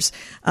neighbors,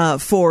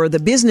 for the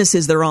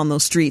businesses that are on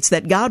those streets,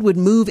 that God would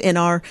move in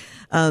our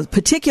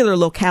particular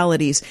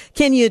localities.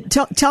 Can you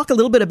talk a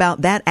little bit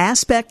about that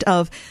aspect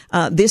of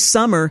this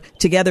summer,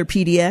 Together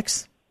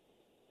PDX?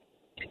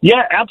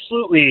 Yeah,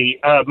 absolutely.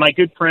 My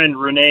good friend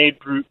Renee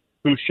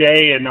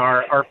Boucher and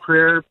our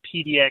prayer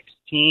PDX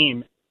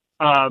team,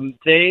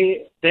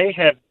 they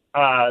have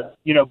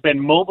been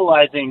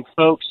mobilizing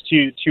folks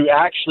to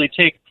actually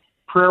take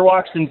prayer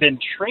walks and been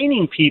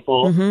training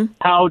people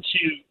how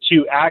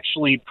to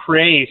actually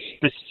pray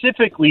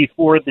specifically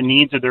for the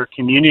needs of their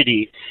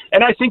community.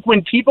 And I think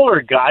when people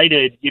are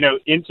guided,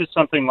 into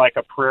something like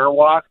a prayer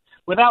walk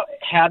without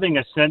having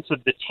a sense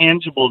of the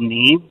tangible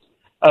needs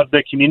of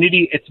the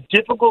community, it's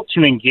difficult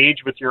to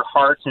engage with your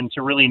hearts and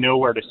to really know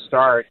where to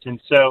start.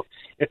 And so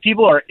if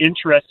people are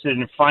interested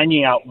in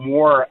finding out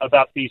more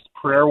about these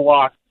prayer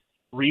walk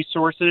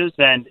resources,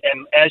 and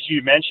as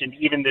you mentioned,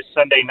 even this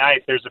Sunday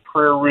night, there's a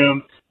prayer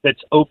room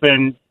that's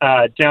open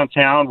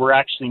downtown. We're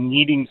actually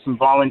needing some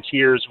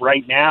volunteers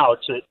right now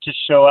to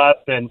show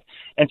up and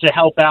to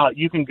help out.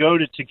 You can go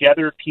to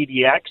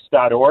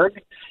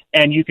togetherpdx.org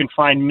and you can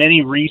find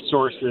many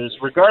resources,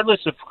 regardless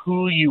of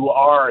who you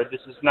are.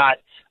 This is not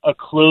a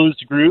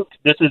closed group.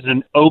 This is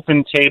an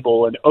open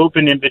table, an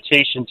open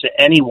invitation to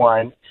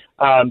anyone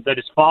that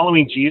is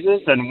following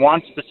Jesus and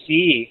wants to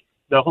see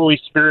the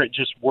Holy Spirit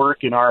just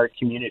work in our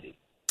community.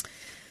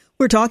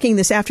 We're talking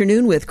this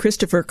afternoon with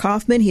Christopher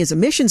Kaufman. He is a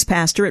missions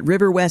pastor at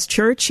River West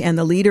Church and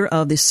the leader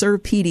of the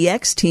Serve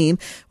PDX team.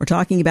 We're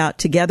talking about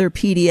Together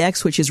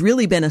PDX, which has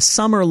really been a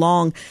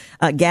summer-long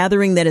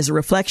gathering that is a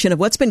reflection of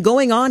what's been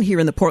going on here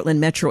in the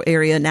Portland metro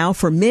area now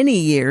for many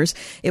years.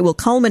 It will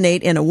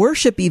culminate in a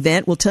worship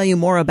event. We'll tell you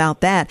more about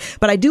that.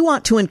 But I do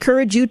want to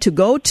encourage you to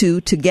go to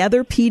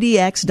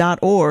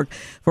togetherpdx.org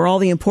for all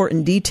the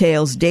important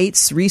details,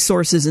 dates,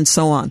 resources, and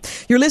so on.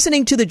 You're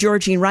listening to The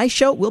Georgene Rice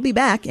Show. We'll be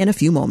back in a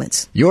few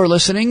moments. You're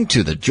listening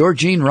to the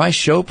Georgene Rice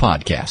Show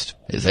podcast.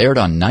 It's aired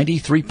on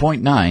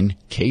 93.9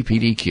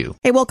 KPDQ.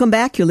 Hey, welcome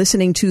back. You're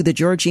listening to the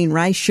Georgene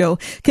Rice Show,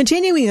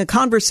 continuing a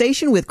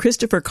conversation with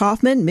Christopher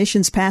Kaufman,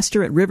 missions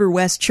pastor at River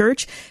West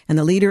Church and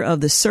the leader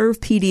of the Serve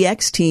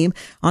PDX team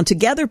on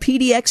Together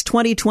PDX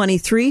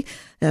 2023.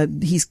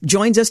 He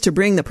joins us to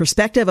bring the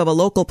perspective of a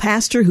local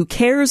pastor who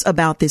cares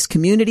about this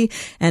community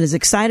and is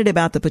excited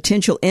about the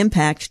potential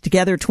impact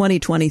Together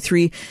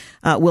 2023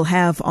 will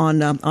have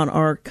on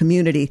our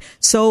community.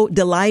 So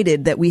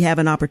delighted that we have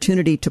an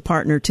opportunity to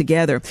partner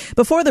together.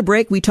 Before the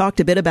break, we talked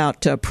a bit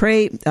about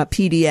Pray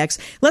PDX.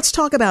 Let's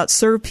talk about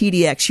Serve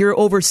PDX. You're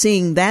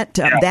overseeing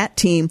that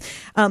team.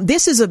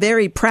 This is a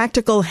very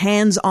practical,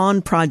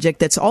 hands-on project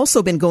that's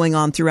also been going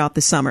on throughout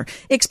the summer.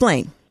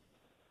 Explain.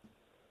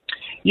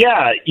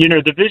 Yeah,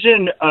 the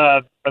vision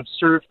of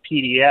Serve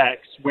PDX,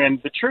 when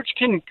the church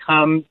can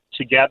come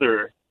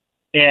together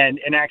and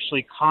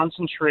actually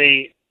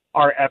concentrate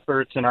our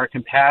efforts and our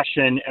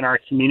compassion and our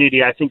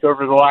community. I think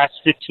over the last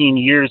 15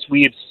 years,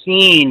 we have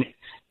seen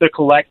the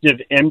collective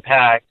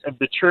impact of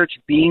the church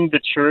being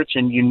the church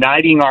and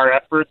uniting our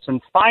efforts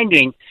and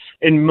finding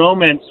in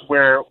moments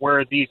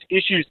where these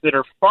issues that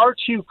are far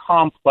too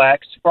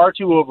complex, far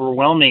too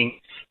overwhelming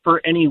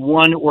for any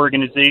one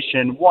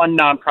organization, one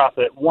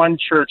nonprofit, one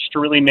church to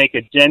really make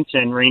a dent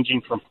in,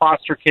 ranging from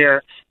foster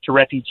care to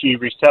refugee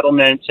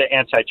resettlement to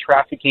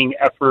anti-trafficking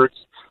efforts.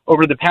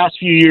 Over the past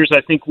few years,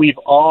 I think we've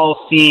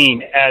all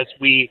seen, as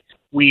we've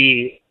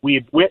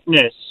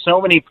witnessed so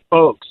many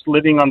folks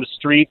living on the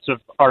streets of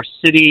our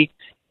city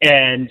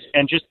and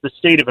just the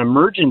state of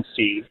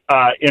emergency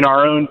in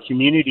our own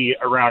community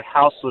around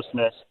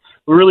houselessness.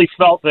 We really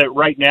felt that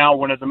right now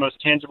one of the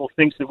most tangible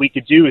things that we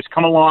could do is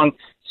come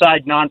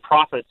alongside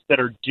nonprofits that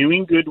are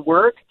doing good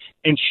work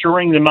and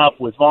shoring them up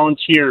with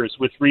volunteers,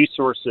 with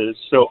resources.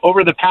 So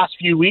over the past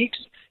few weeks,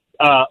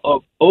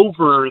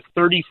 over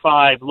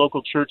 35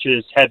 local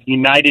churches have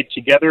united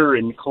together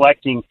in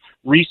collecting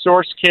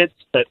resource kits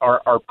that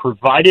are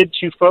provided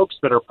to folks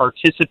that are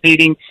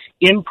participating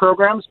in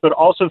programs, but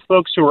also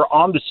folks who are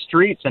on the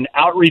streets and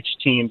outreach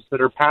teams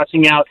that are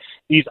passing out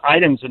these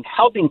items and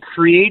helping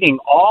creating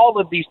all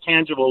of these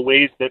tangible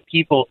ways that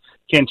people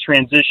can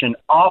transition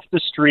off the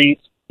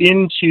streets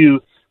into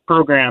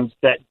programs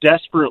that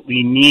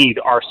desperately need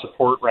our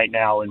support right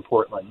now in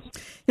Portland.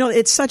 You know,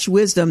 it's such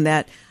wisdom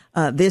that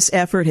this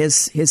effort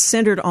has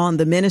centered on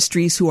the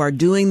ministries who are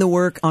doing the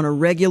work on a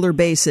regular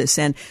basis.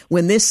 And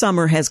when this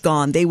summer has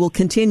gone, they will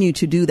continue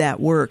to do that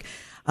work.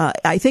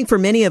 I think for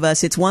many of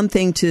us, it's one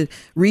thing to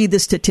read the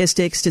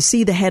statistics, to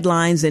see the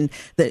headlines and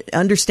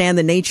understand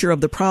the nature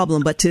of the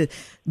problem, but to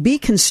be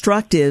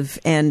constructive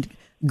and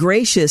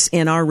gracious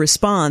in our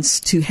response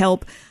to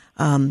help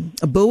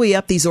buoy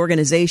up these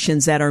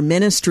organizations that are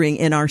ministering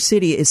in our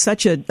city is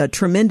such a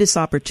tremendous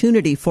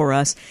opportunity for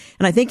us.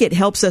 And I think it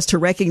helps us to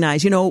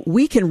recognize,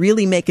 we can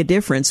really make a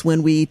difference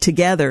when we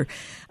together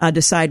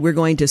decide we're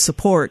going to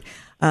support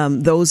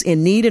those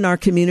in need in our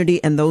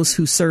community and those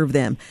who serve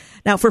them.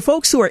 Now, for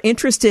folks who are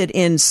interested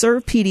in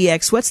Serve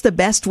PDX, what's the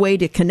best way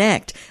to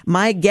connect?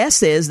 My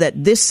guess is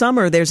that this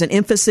summer there's an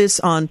emphasis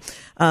on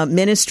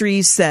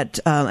ministries and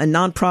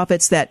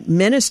nonprofits that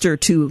minister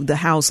to the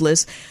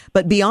houseless.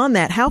 But beyond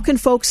that, how can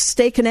folks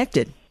stay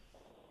connected?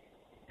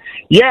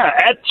 Yeah,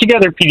 at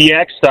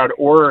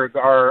togetherpdx.org,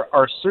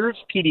 our Serve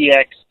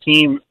PDX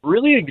team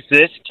really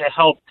exists to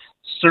help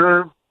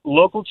serve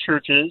local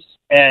churches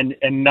and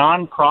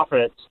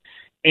nonprofits.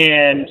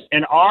 And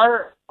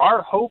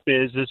our hope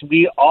is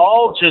we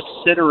all just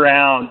sit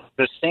around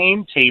the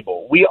same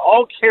table. We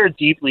all care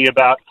deeply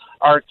about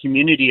our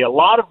community. A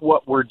lot of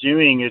what we're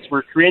doing is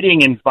we're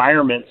creating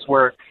environments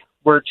where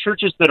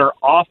churches that are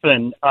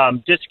often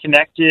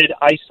disconnected,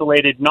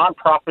 isolated,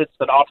 nonprofits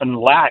that often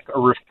lack a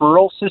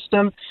referral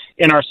system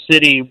in our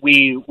city,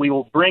 we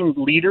will bring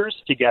leaders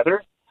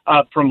together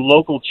from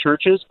local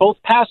churches, both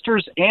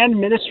pastors and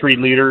ministry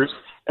leaders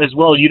as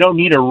well. You don't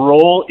need a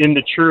role in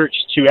the church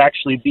to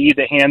actually be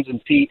the hands and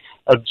feet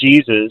of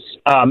Jesus.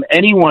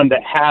 Anyone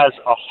that has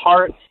a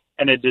heart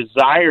and a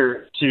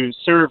desire to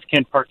serve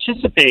can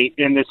participate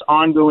in this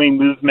ongoing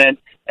movement.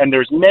 And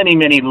there's many,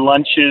 many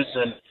lunches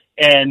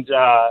and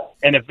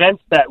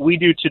events that we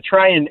do to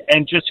try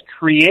and just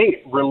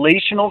create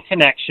relational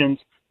connections,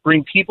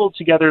 bring people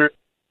together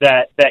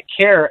that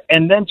care,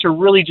 and then to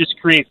really just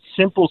create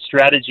simple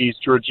strategies,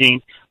 Georgine,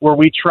 where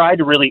we try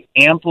to really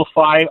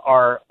amplify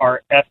our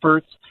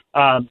efforts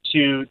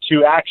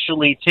to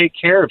actually take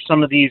care of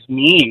some of these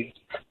needs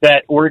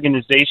that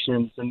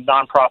organizations and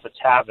nonprofits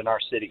have in our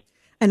city.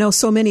 I know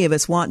so many of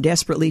us want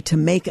desperately to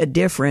make a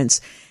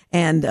difference,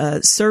 and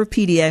Serve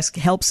PDX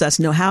helps us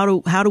know how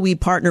do we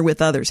partner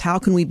with others? How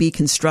can we be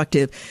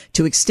constructive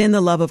to extend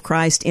the love of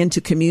Christ into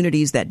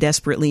communities that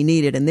desperately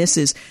need it? And this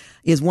is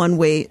one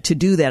way to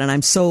do that, and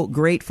I'm so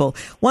grateful.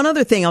 One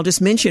other thing I'll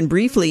just mention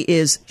briefly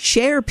is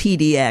Share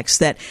PDX,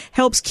 that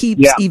helps keep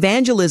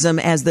evangelism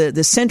as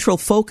the central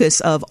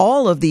focus of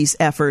all of these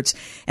efforts.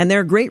 And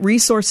there are great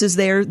resources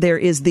there. There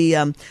is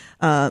the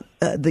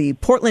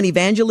Portland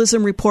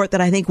Evangelism Report that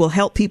I think will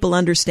help people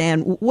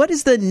understand what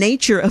is the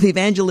nature of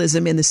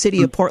evangelism in the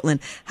city of Portland.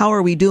 How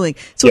are we doing?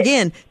 So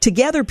again,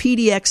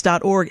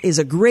 togetherpdx.org is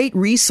a great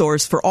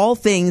resource for all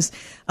things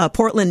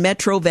Portland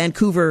Metro,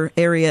 Vancouver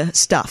area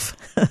stuff.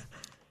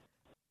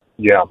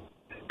 Yeah,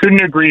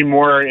 couldn't agree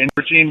more. And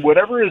Virginia,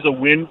 whatever is a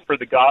win for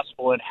the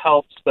gospel and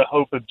helps the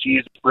hope of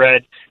Jesus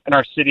spread in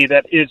our city,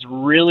 that is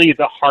really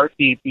the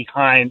heartbeat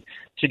behind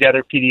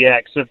Together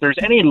PDX. So if there's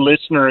any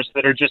listeners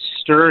that are just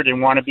stirred and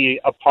want to be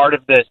a part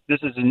of this, this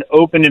is an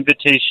open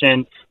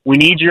invitation. We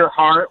need your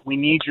heart. We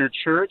need your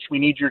church. We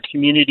need your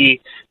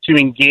community to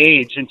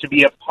engage and to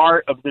be a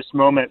part of this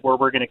moment where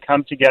we're going to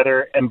come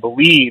together and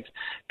believe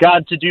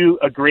God to do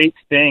a great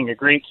thing, a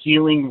great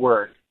healing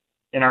work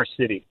in our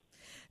city.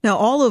 Now,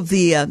 all of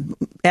the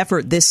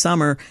effort this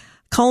summer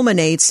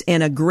culminates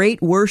in a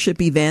great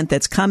worship event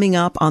that's coming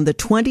up on the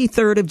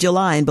 23rd of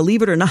July. And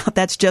believe it or not,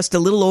 that's just a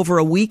little over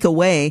a week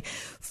away,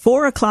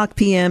 4:00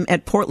 p.m.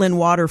 at Portland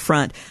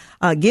Waterfront.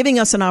 Giving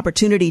us an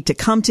opportunity to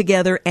come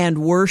together and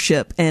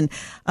worship. And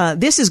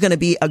this is going to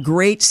be a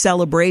great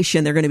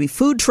celebration. There are going to be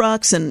food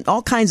trucks and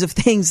all kinds of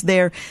things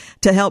there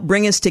to help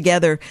bring us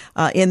together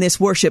in this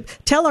worship.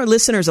 Tell our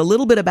listeners a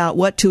little bit about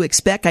what to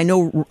expect. I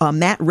know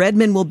Matt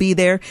Redman will be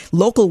there.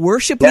 Local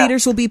worship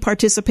leaders will be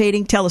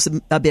participating. Tell us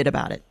a bit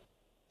about it.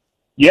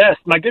 Yes,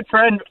 my good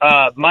friend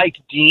Mike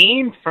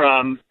Dean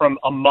from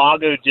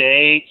Imago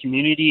Dei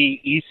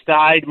Community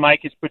Eastside.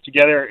 Mike has put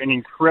together an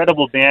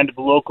incredible band of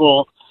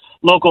local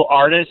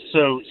artists,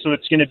 so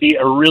it's going to be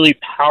a really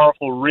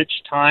powerful, rich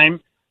time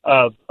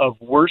of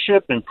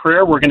worship and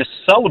prayer. We're going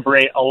to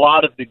celebrate a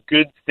lot of the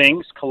good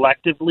things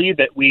collectively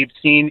that we've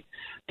seen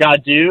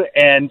God do,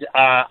 and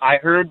I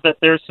heard that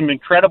there's some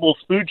incredible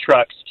food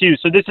trucks too.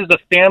 So this is a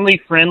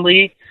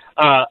family-friendly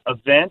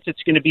event.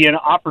 It's going to be an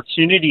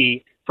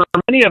opportunity for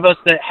many of us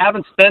that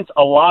haven't spent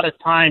a lot of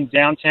time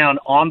downtown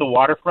on the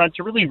waterfront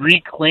to really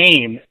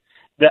reclaim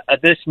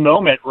this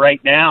moment right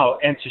now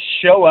and to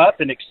show up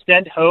and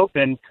extend hope.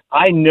 And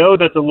I know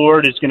that the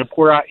Lord is going to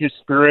pour out his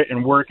Spirit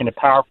and work in a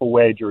powerful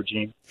way,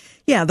 Georgine.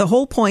 Yeah, the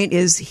whole point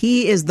is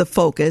he is the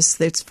focus.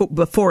 That's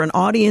before an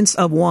audience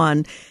of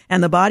one,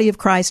 and the body of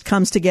Christ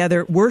comes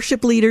together,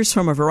 worship leaders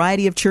from a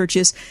variety of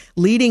churches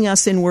leading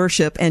us in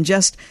worship and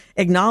just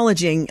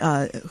acknowledging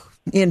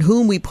in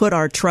whom we put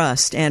our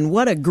trust. And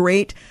what a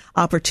great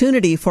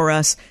opportunity for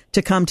us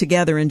to come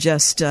together and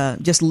just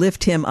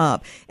lift him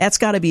up. That's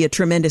got to be a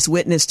tremendous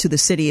witness to the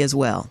city as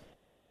well.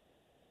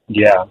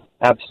 Yeah,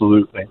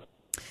 absolutely.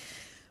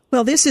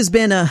 Well, this has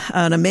been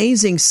an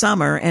amazing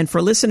summer, and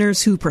for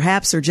listeners who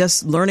perhaps are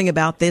just learning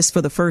about this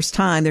for the first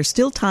time, there's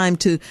still time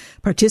to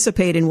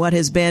participate in what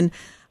has been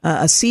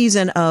a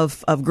season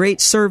of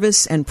great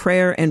service and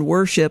prayer and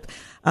worship.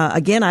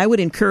 Again, I would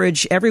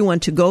encourage everyone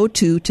to go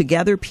to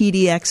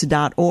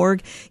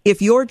togetherpdx.org.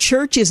 If your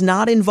church is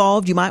not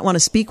involved, you might want to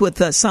speak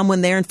with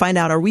someone there and find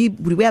out, do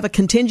we have a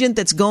contingent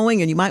that's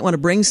going, and you might want to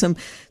bring some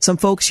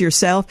folks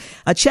yourself.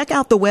 Check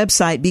out the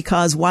website,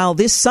 because while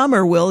this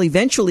summer will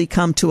eventually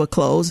come to a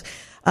close,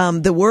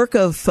 the work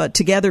of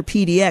Together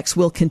PDX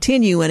will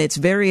continue in its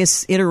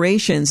various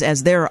iterations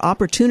as there are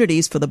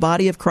opportunities for the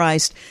body of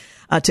Christ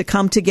to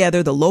come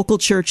together, the local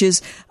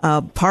churches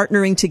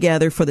partnering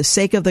together for the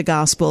sake of the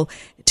gospel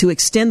to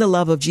extend the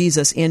love of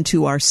Jesus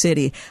into our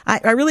city.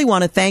 I really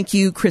want to thank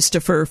you,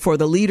 Christopher, for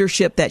the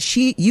leadership that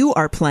you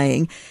are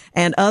playing,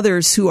 and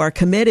others who are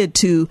committed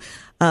to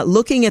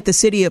looking at the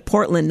city of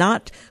Portland,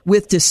 not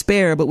with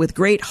despair, but with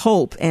great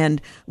hope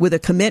and with a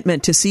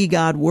commitment to see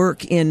God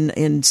work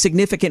in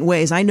significant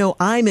ways. I know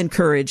I'm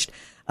encouraged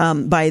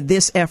by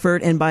this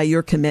effort and by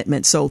your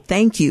commitment. So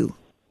thank you.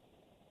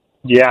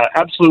 Yeah,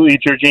 absolutely,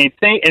 Georgine.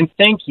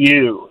 Thank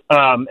you.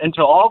 And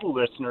to all the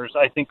listeners,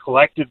 I think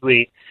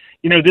collectively,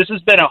 this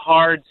has been a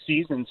hard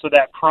season. So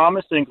that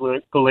promise in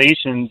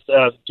Galatians,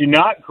 do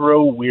not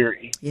grow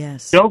weary.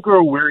 Yes. Don't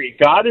grow weary.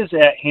 God is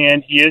at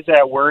hand. He is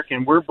at work.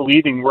 And we're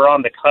believing we're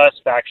on the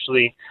cusp,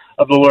 actually,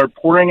 of the Lord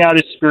pouring out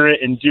his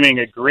Spirit and doing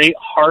a great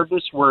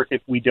harvest work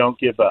if we don't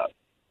give up.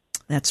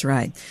 That's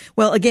right.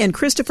 Well, again,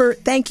 Christopher,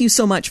 thank you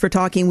so much for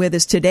talking with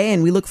us today,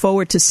 and we look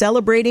forward to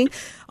celebrating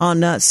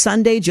on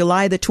Sunday,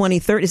 July the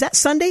 23rd. Is that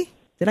Sunday?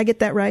 Did I get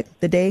that right?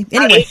 The day?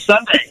 Anyway,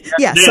 Sunday.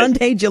 Yeah,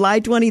 Sunday,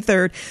 July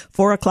 23rd,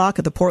 4:00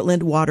 at the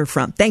Portland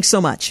Waterfront. Thanks so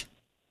much.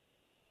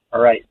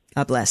 All right.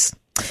 God bless.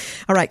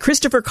 All right,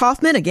 Christopher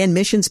Kaufman, again,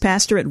 missions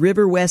pastor at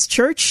River West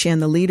Church and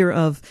the leader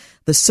of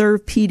the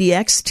Serve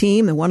PDX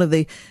team and one of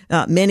the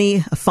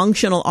many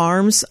functional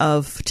arms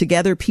of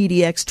Together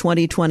PDX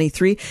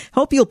 2023.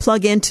 Hope you'll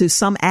plug into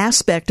some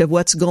aspect of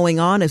what's going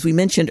on. As we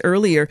mentioned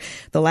earlier,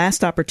 the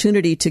last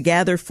opportunity to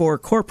gather for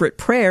corporate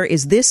prayer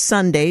is this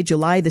Sunday,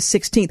 July the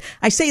 16th.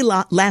 I say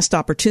last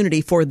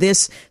opportunity for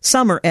this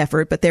summer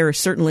effort, but there are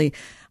certainly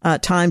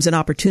times and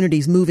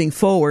opportunities moving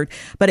forward.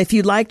 But if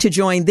you'd like to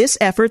join this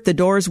effort, the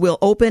doors will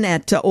open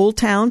at Old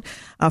Town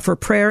for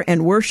prayer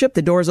and worship.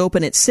 The doors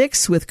open at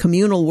 6 with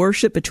communal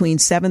worship between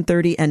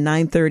 7:30 and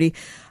 9:30.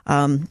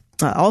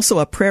 Also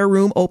a prayer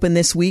room open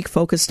this week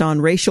focused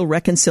on racial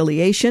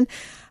reconciliation.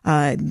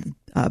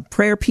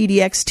 Prayer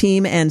PDX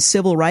team and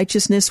civil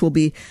righteousness will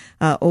be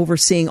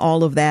overseeing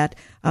all of that,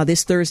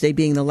 this Thursday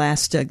being the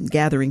last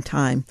gathering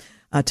time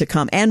to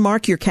come. And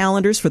mark your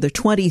calendars for the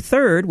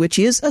 23rd, which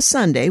is a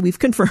Sunday. We've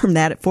confirmed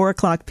that at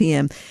 4:00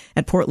 p.m.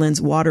 at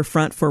Portland's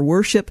Waterfront for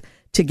Worship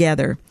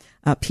Together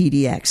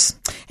PDX.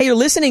 Hey, you're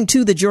listening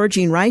to the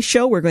Georgine Rice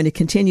Show. We're going to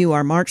continue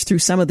our march through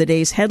some of the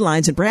day's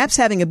headlines and perhaps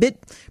having a bit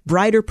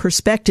brighter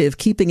perspective,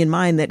 keeping in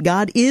mind that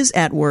God is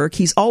at work.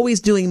 He's always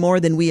doing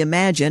more than we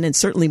imagine and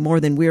certainly more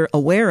than we're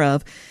aware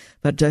of.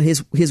 But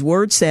his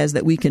word says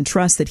that we can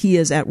trust that he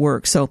is at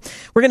work. So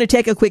we're going to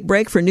take a quick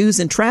break for news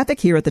and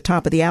traffic here at the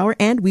top of the hour,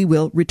 and we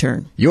will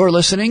return. You're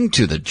listening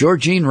to the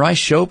Georgine Rice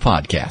Show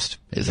podcast.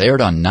 It's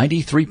aired on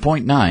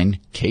 93.9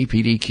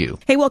 KPDQ.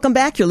 Hey, welcome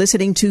back. You're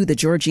listening to the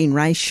Georgine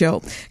Rice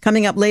Show.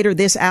 Coming up later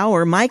this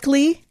hour, Mike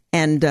Lee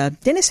And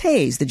Dennis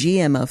Hayes, the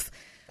GM of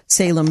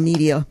Salem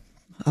Media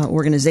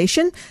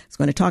Organization, is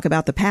going to talk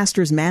about the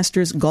Pastors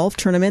Masters Golf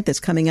Tournament that's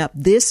coming up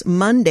this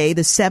Monday,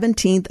 the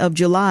 17th of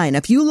July. And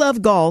if you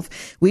love golf,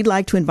 we'd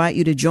like to invite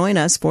you to join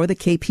us for the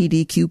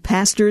KPDQ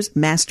Pastors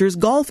Masters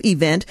Golf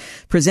event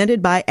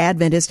presented by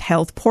Adventist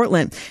Health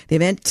Portland. The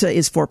event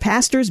is for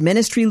pastors,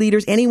 ministry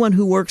leaders, anyone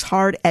who works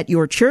hard at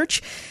your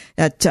church.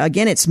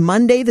 Again, it's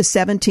Monday the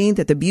 17th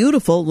at the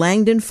beautiful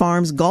Langdon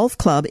Farms Golf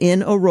Club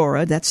in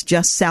Aurora. That's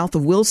just south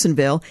of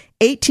Wilsonville.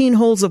 18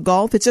 holes of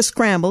golf. It's a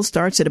scramble.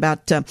 Starts at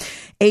about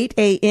 8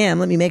 a.m.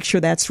 Let me make sure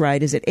that's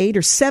right. Is it 8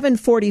 or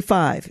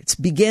 7:45? It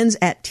begins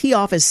at tee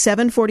off as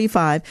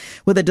 7:45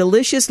 with a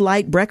delicious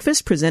light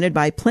breakfast presented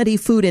by Plenty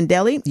Food and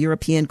Deli,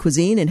 European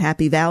cuisine in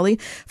Happy Valley,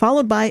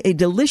 followed by a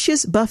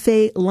delicious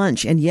buffet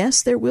lunch. And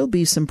yes, there will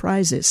be some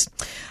prizes.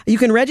 You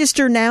can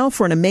register now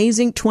for an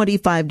amazing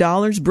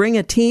 $25. Bring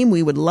a team.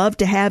 We would love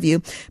to have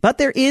you. But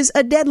there is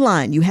a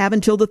deadline. You have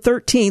until the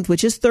 13th,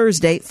 which is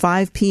Thursday,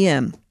 5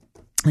 p.m.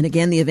 And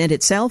again, the event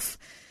itself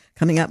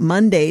coming up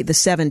Monday, the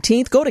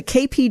 17th. Go to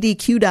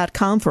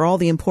kpdq.com for all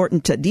the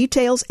important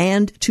details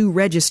and to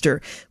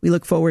register. We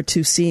look forward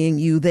to seeing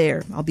you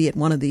there. I'll be at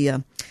one of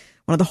the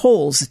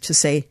holes to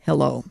say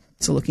hello.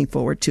 So looking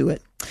forward to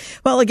it.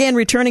 Well, again,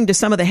 returning to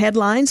some of the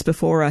headlines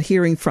before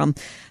hearing from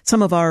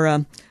some of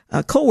our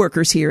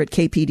co-workers here at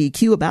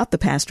KPDQ about the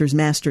Pastors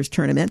Masters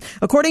Tournament.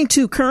 According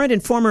to current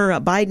and former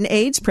Biden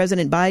aides,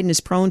 President Biden is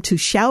prone to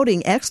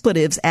shouting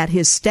expletives at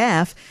his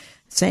staff,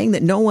 saying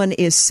that no one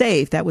is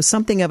safe. That was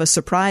something of a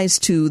surprise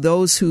to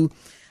those who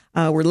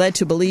were led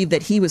to believe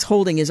that he was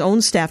holding his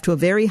own staff to a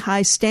very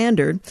high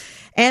standard.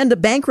 And the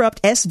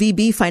bankrupt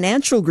SVB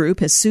Financial Group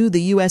has sued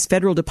the U.S.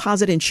 Federal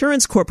Deposit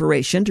Insurance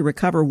Corporation to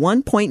recover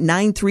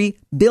 $1.93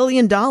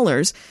 billion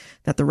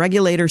that the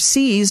regulator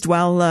seized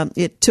while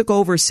it took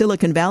over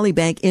Silicon Valley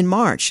Bank in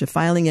March. A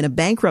filing in a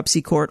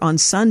bankruptcy court on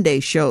Sunday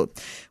showed.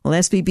 Well,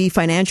 SVB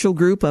Financial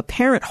Group, a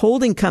parent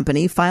holding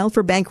company, filed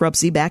for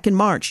bankruptcy back in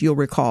March, you'll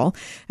recall,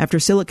 after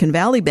Silicon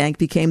Valley Bank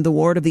became the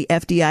ward of the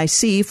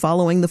FDIC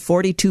following the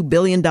 $42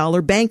 billion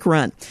bank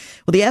run.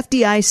 Well, the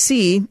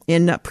FDIC,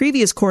 in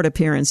previous court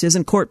appearances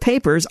and court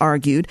papers,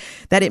 argued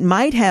that it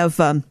might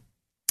have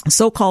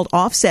so-called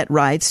offset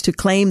rights to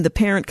claim the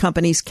parent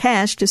company's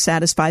cash to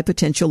satisfy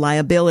potential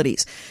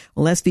liabilities.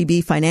 Well,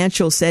 SVB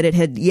Financial said it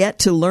had yet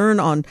to learn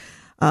on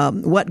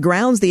what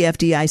grounds the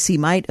FDIC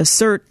might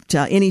assert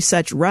any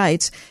such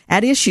rights.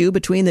 At issue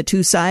between the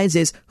two sides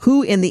is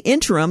who in the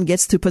interim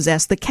gets to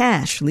possess the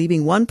cash,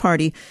 leaving one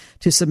party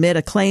to submit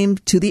a claim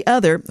to the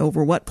other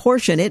over what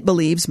portion it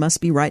believes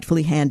must be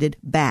rightfully handed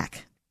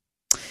back.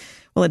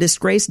 Well, a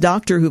disgraced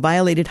doctor who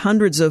violated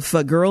hundreds of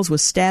girls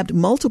was stabbed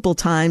multiple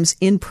times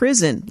in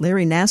prison.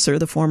 Larry Nassar,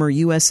 the former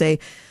USA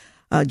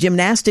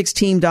gymnastics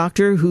team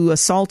doctor who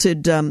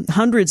assaulted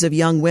hundreds of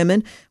young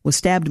women, was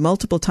stabbed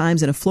multiple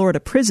times in a Florida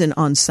prison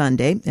on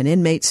Sunday. An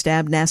inmate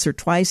stabbed Nassar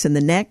twice in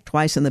the neck,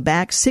 twice in the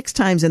back, 6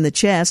 times in the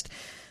chest.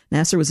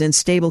 Nassar was in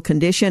stable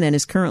condition and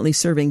is currently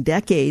serving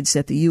decades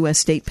at the U.S.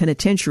 State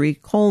Penitentiary,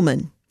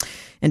 Coleman.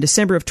 In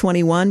December of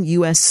 21,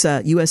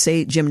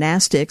 USA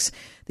Gymnastics,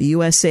 the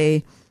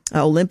USA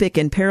Olympic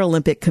and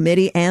Paralympic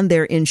Committee and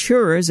their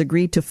insurers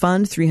agreed to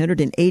fund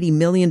 $380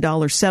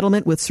 million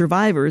settlement with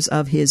survivors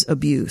of his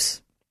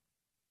abuse.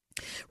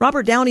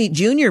 Robert Downey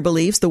Jr.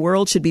 believes the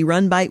world should be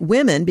run by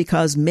women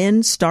because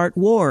men start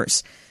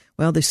wars.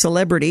 Well, the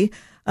celebrity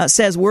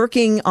says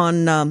working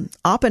on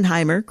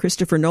Oppenheimer,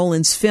 Christopher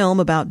Nolan's film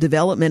about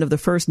development of the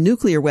first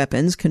nuclear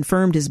weapons,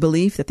 confirmed his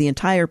belief that the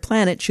entire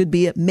planet should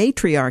be a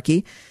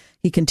matriarchy.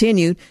 He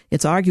continued,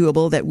 it's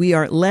arguable that we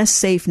are less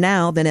safe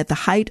now than at the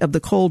height of the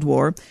Cold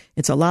War.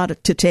 It's a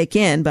lot to take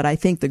in, but I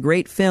think the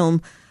great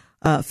films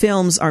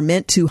are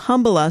meant to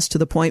humble us to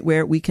the point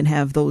where we can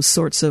have those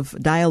sorts of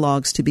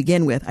dialogues to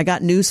begin with. I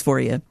got news for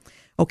you.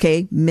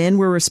 Okay, men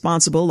were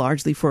responsible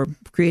largely for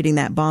creating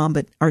that bomb,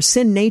 but our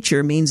sin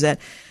nature means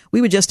that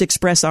we would just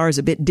express ours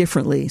a bit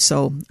differently.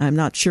 So I'm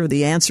not sure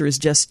the answer is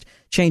just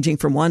changing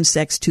from one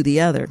sex to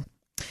the other.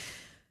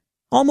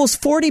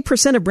 Almost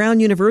 40% of Brown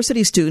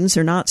University students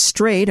are not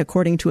straight,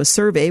 according to a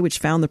survey which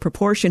found the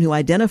proportion who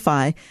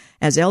identify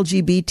as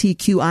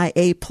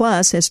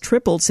LGBTQIA+ has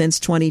tripled since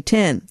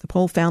 2010. The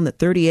poll found that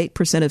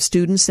 38% of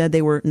students said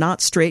they were not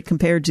straight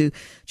compared to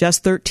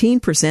just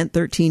 13%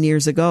 13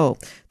 years ago.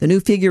 The new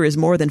figure is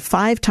more than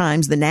 5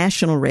 times the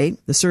national rate.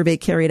 The survey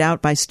carried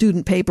out by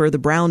student paper The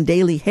Brown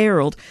Daily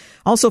Herald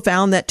also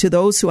found that to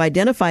those who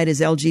identified as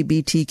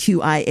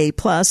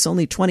LGBTQIA+,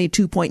 only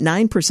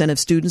 22.9% of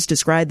students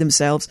described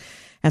themselves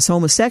as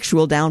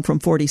homosexual, down from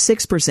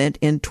 46%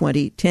 in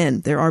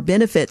 2010. There are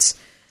benefits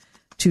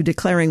to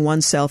declaring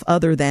oneself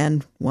other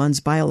than one's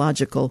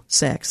biological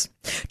sex.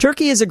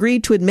 Turkey has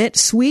agreed to admit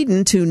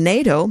Sweden to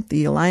NATO,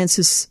 the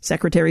alliance's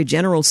Secretary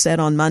General said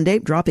on Monday,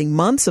 dropping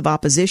months of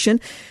opposition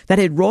that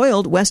had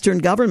roiled Western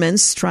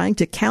governments trying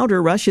to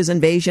counter Russia's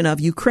invasion of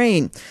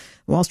Ukraine.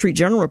 Wall Street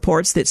Journal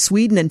reports that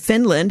Sweden and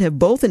Finland have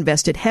both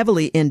invested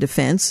heavily in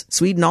defense.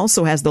 Sweden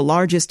also has the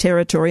largest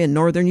territory in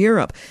Northern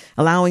Europe,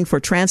 allowing for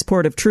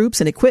transport of troops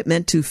and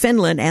equipment to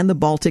Finland and the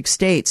Baltic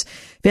states.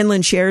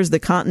 Finland shares the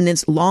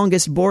continent's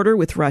longest border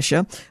with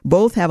Russia.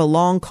 Both have a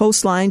long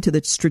coastline to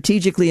the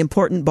strategically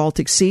important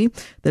Baltic Sea.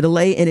 The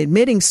delay in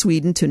admitting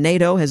Sweden to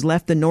NATO has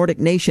left the Nordic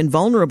nation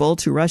vulnerable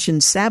to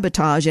Russian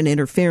sabotage and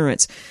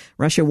interference.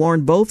 Russia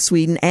warned both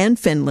Sweden and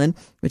Finland,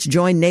 which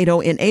joined NATO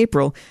in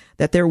April,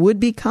 that there would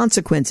be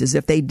consequences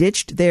if they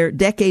ditched their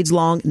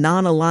decades-long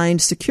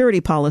non-aligned security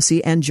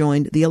policy and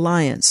joined the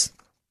alliance.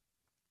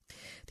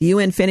 The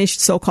UN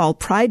finished so-called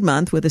Pride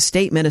Month with a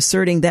statement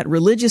asserting that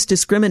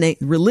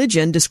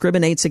religion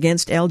discriminates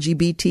against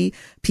LGBT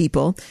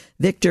people.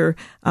 Victor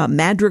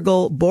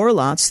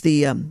Madrigal-Borlotz,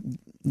 the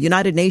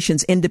United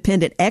Nations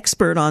independent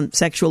expert on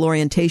sexual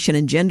orientation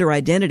and gender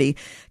identity,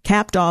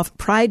 capped off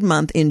Pride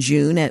Month in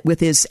June with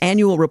his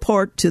annual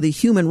report to the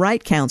Human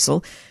Rights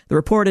Council. The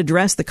report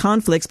addressed the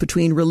conflicts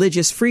between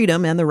religious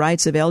freedom and the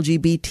rights of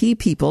LGBT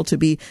people to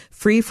be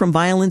free from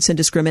violence and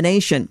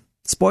discrimination.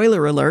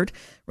 Spoiler alert,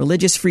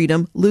 religious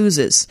freedom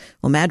loses.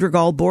 Well,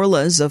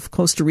 Madrigal-Borlotz, a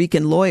Costa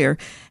Rican lawyer,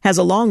 has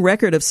a long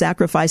record of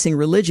sacrificing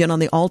religion on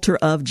the altar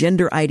of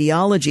gender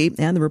ideology,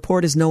 and the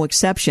report is no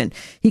exception.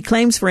 He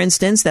claims, for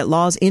instance, that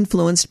laws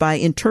influenced by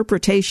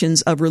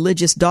interpretations of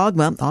religious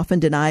dogma often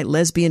deny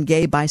lesbian,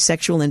 gay,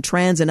 bisexual, and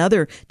trans and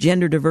other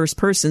gender-diverse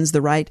persons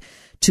the right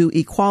to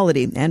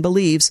equality, and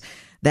believes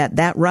that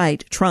that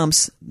right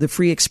trumps the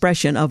free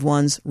expression of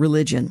one's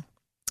religion.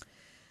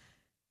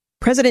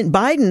 President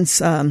Biden's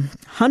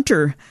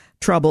Hunter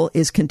trouble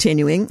is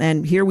continuing,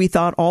 and here we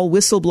thought all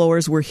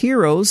whistleblowers were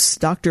heroes.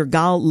 Dr.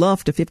 Gal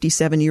Luft, a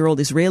 57-year-old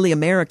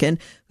Israeli-American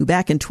who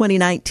back in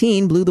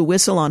 2019 blew the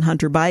whistle on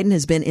Hunter Biden,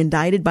 has been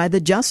indicted by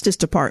the Justice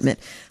Department.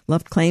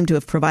 Luft claimed to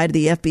have provided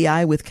the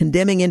FBI with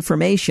condemning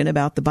information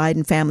about the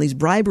Biden family's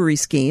bribery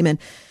scheme and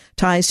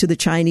ties to the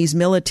Chinese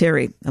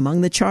military. Among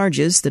the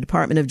charges the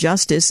Department of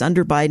Justice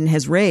under Biden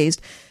has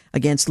raised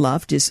against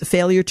Luft is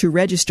failure to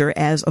register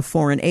as a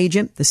foreign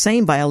agent, the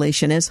same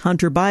violation as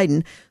Hunter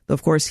Biden, though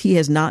of course he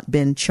has not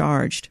been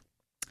charged.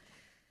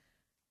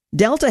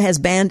 Delta has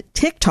banned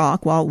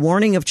TikTok while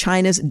warning of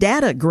China's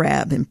data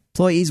grab.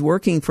 Employees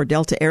working for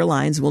Delta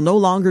Airlines will no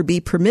longer be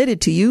permitted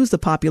to use the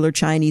popular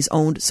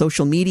Chinese-owned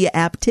social media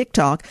app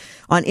TikTok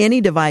on any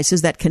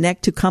devices that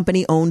connect to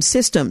company-owned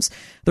systems.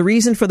 The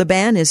reason for the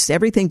ban is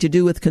everything to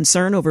do with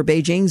concern over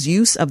Beijing's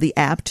use of the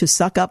app to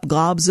suck up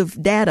gobs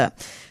of data.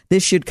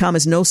 This should come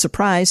as no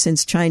surprise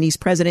since Chinese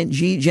President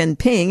Xi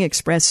Jinping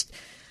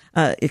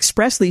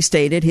expressly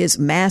stated his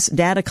mass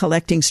data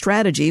collecting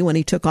strategy when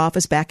he took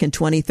office back in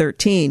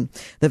 2013.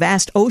 The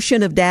vast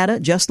ocean of data,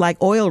 just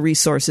like oil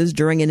resources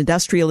during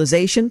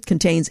industrialization,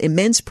 contains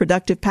immense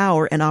productive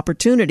power and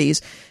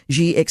opportunities,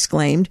 Xi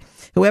exclaimed.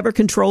 Whoever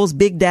controls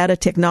big data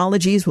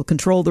technologies will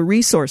control the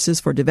resources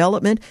for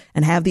development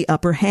and have the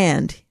upper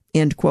hand.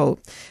 End quote.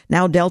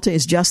 Now Delta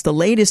is just the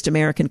latest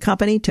American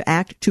company to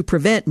act to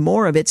prevent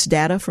more of its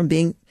data from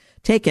being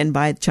taken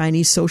by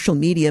Chinese social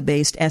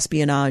media-based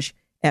espionage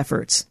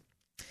efforts.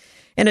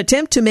 In an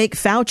attempt to make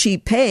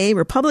Fauci pay,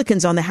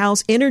 Republicans on the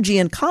House Energy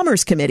and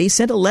Commerce Committee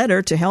sent a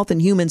letter to Health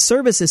and Human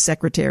Services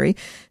Secretary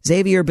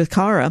Xavier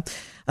Becerra,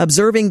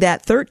 observing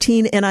that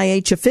 13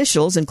 NIH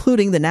officials,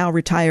 including the now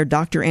retired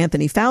Dr.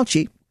 Anthony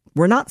Fauci,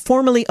 were not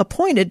formally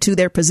appointed to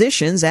their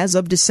positions as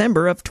of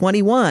December of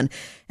 21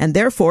 and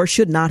therefore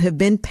should not have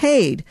been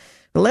paid.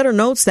 The letter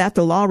notes that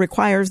the law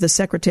requires the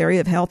Secretary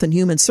of Health and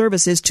Human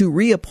Services to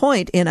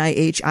reappoint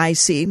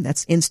NIH-IC,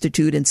 that's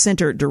Institute and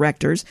Center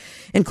directors,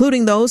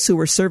 including those who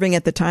were serving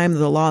at the time of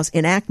the law's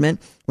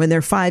enactment when their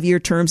 5-year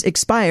terms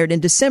expired in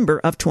December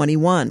of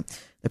 21.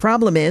 The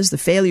problem is the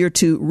failure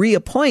to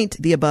reappoint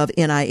the above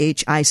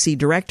NIH-IC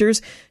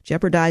directors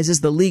jeopardizes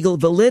the legal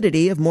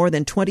validity of more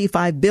than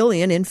 $25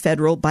 billion in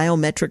federal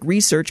biometric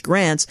research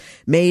grants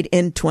made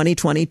in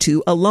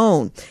 2022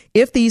 alone.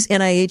 If these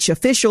NIH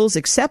officials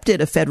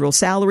accepted a federal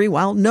salary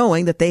while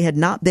knowing that they had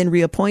not been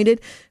reappointed,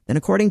 then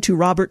according to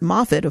Robert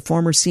Moffat, a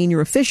former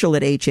senior official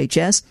at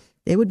HHS,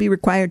 they would be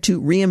required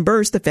to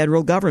reimburse the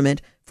federal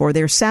government for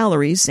their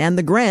salaries, and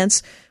the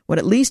grants would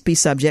at least be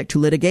subject to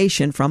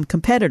litigation from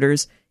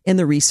competitors in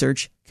the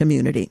research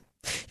community.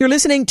 You're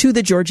listening to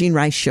The Georgene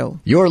Rice Show.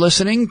 You're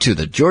listening to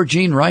The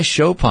Georgene Rice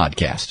Show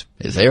podcast.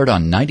 It's aired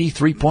on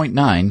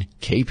 93.9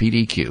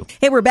 KPDQ.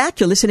 Hey, we're back.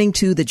 You're listening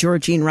to The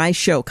Georgene Rice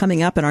Show.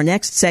 Coming up in our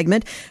next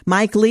segment,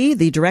 Mike Lee,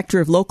 the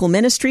Director of Local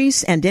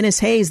Ministries, and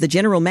Dennis Hayes, the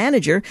General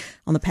Manager,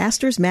 on the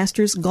Pastors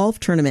Masters Golf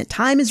Tournament.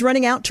 Time is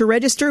running out to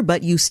register,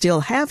 but you still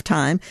have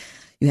time.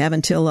 You have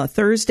until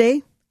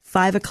Thursday,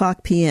 5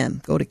 o'clock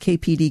p.m. Go to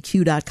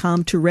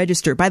kpdq.com to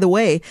register. By the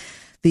way,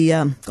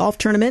 the golf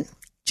tournament,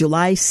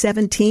 July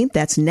 17th,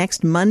 that's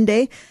next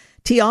Monday.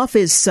 Tee off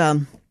is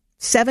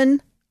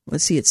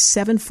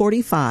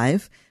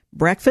 7:45.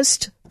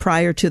 Breakfast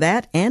prior to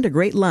that, and a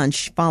great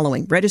lunch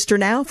following. Register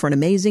now for an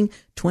amazing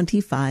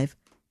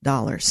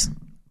 $25.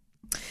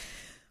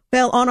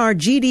 Well, on our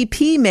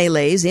GDP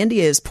melees,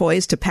 India is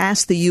poised to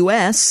pass the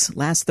U.S.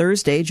 Last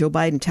Thursday, Joe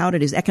Biden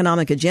touted his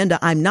economic agenda.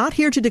 I'm not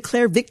here to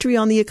declare victory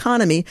on the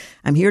economy.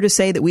 I'm here to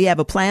say that we have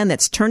a plan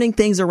that's turning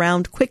things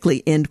around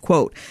quickly, end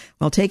quote.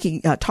 Well,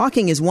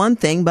 talking is one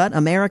thing, but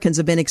Americans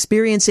have been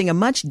experiencing a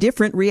much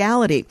different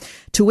reality.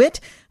 To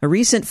wit, a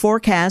recent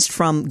forecast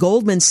from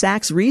Goldman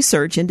Sachs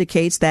Research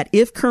indicates that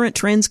if current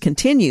trends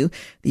continue,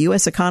 the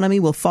U.S. economy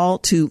will fall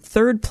to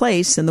third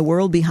place in the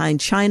world behind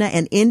China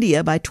and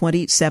India by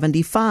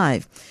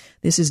 2075.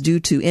 This is due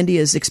to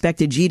India's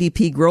expected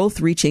GDP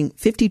growth reaching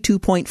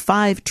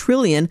 $52.5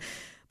 trillion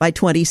by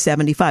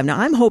 2075. Now,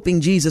 I'm hoping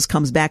Jesus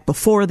comes back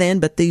before then,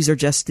 but these are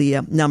just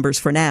the numbers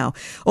for now.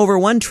 Over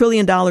 $1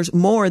 trillion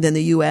more than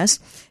the U.S.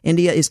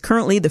 India is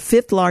currently the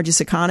fifth largest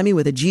economy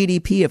with a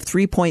GDP of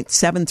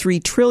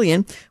 $3.73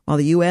 trillion, while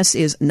the U.S.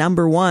 is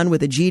number one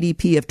with a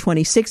GDP of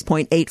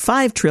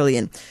 $26.85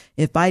 trillion.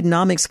 If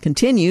Bidenomics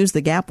continues,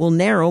 the gap will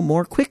narrow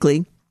more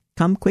quickly.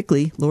 Come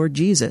quickly, Lord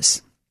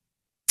Jesus.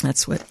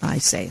 That's what I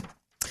say.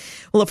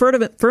 Well,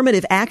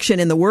 affirmative action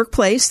in the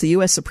workplace. The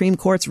U.S. Supreme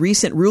Court's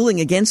recent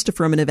ruling against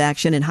affirmative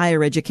action in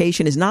higher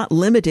education is not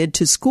limited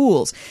to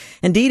schools.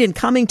 Indeed, in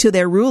coming to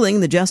their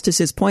ruling, the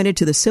justices pointed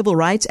to the Civil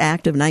Rights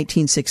Act of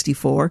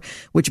 1964,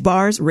 which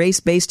bars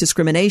race-based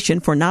discrimination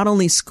for not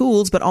only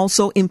schools but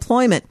also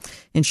employment.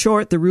 In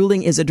short, the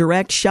ruling is a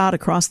direct shot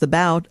across the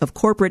bow of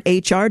corporate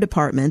HR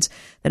departments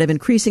that have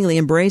increasingly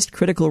embraced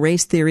critical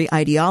race theory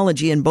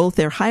ideology in both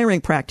their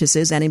hiring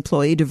practices and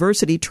employee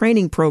diversity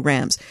training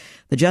programs.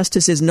 The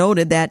justices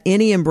noted that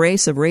any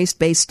embrace of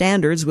race-based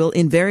standards will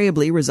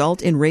invariably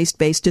result in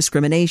race-based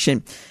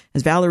discrimination.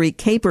 As Valerie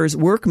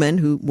Capers-Workman,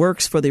 who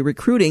works for the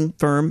recruiting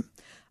firm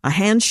A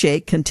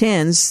Handshake,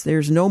 contends,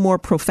 there's no more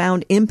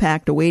profound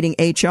impact awaiting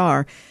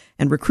HR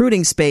and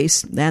recruiting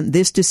space than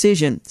this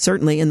decision,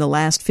 certainly in the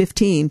last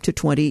 15 to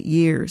 20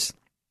 years.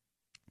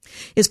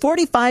 Is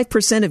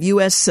 45% of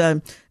U.S.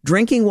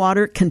 Drinking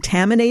water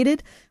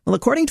contaminated? Well,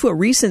 according to a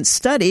recent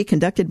study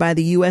conducted by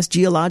the U.S.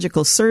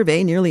 Geological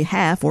Survey, nearly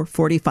half, or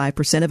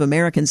 45% of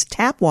Americans'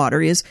 tap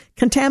water is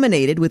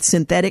contaminated with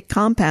synthetic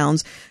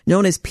compounds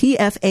known as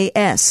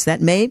PFAS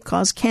that may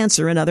cause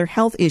cancer and other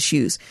health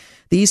issues.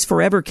 These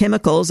forever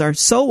chemicals are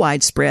so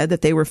widespread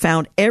that they were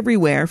found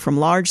everywhere, from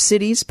large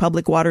cities,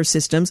 public water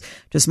systems,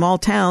 to small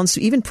towns,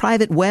 to even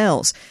private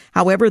wells.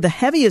 However, the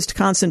heaviest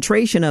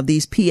concentration of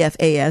these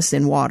PFAS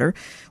in water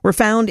were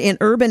found in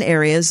urban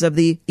areas of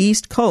the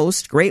East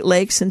Coast, Great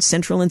Lakes, and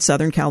Central and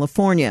Southern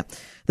California.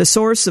 The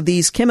source of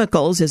these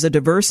chemicals is a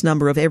diverse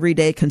number of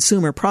everyday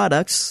consumer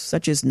products,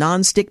 such as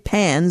nonstick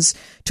pans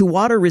to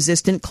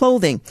water-resistant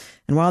clothing.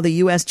 And while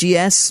the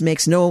USGS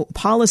makes no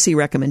policy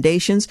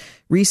recommendations,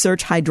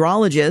 research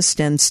hydrologist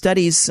and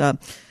studies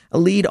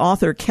lead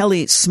author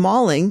Kelly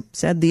Smalling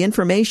said the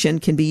information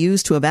can be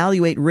used to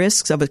evaluate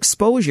risks of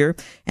exposure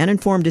and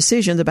inform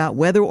decisions about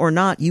whether or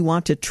not you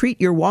want to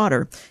treat your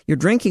water, your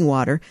drinking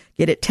water,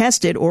 get it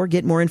tested, or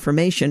get more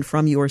information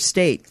from your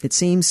state. It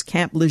seems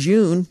Camp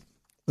Lejeune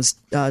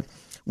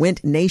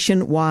went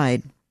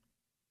nationwide.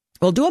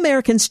 Well, do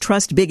Americans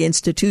trust big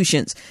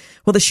institutions?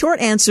 Well, the short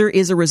answer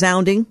is a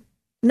resounding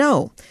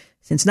no.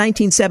 Since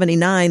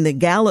 1979, the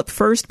Gallup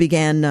first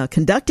began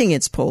conducting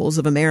its polls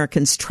of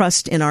Americans'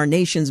 trust in our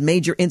nation's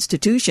major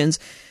institutions.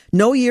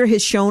 No year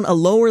has shown a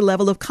lower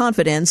level of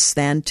confidence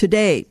than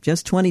today.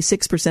 Just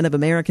 26% of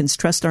Americans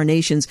trust our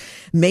nation's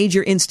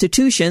major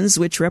institutions,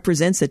 which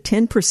represents a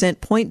 10%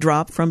 point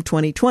drop from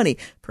 2020.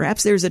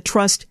 Perhaps there's a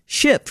trust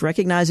shift,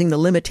 recognizing the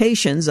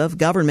limitations of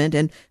government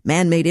and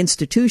man-made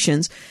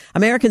institutions.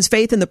 Americans'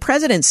 faith in the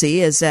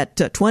presidency is at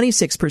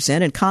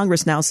 26%, and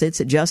Congress now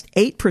sits at just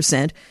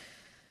 8%.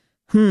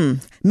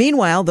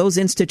 Meanwhile, those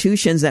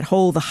institutions that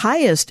hold the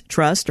highest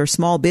trust are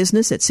small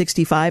business at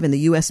 65% and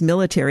the U.S.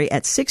 military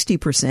at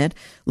 60%.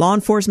 Law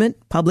enforcement,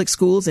 public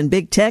schools, and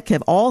big tech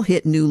have all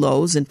hit new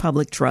lows in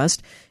public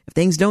trust. If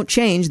things don't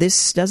change,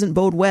 this doesn't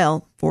bode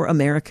well for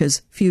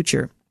America's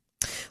future.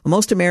 Well,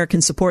 most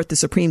Americans support the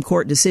Supreme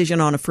Court decision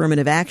on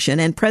affirmative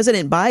action, and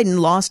President Biden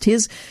lost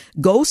his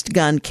ghost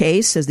gun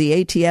case as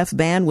the ATF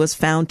ban was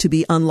found to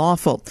be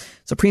unlawful.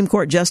 Supreme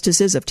Court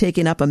justices have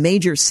taken up a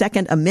major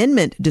Second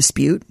Amendment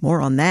dispute.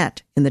 More on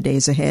that in the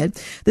days ahead.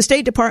 The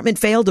State Department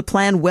failed to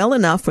plan well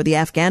enough for the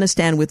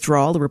Afghanistan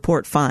withdrawal, the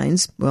report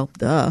finds. Well,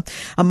 duh.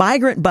 A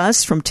migrant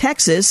bus from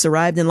Texas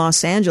arrived in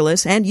Los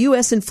Angeles, and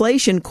U.S.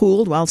 inflation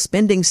cooled while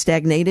spending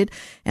stagnated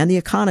and the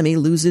economy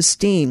loses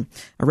steam.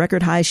 A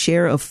record high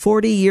share of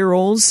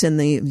 40-year-olds in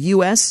the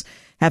U.S.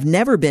 have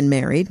never been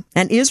married,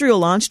 and Israel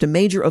launched a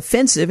major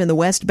offensive in the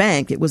West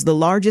Bank. It was the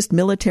largest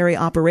military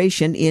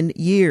operation in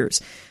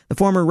years. The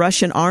former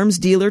Russian arms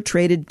dealer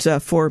traded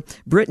for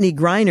Brittany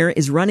Griner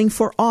is running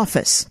for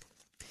office.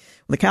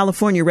 The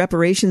California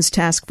Reparations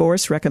Task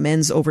Force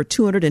recommends over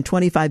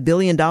 $225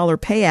 billion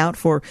payout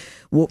for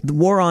the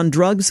war on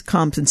drugs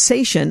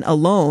compensation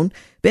alone.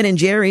 Ben &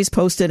 Jerry's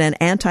posted an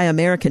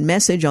anti-American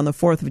message on the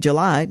 4th of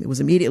July. It was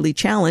immediately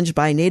challenged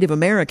by Native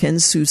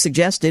Americans who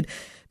suggested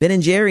Ben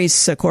 &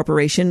 Jerry's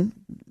Corporation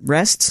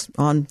rests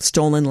on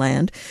stolen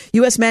land.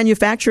 U.S.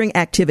 manufacturing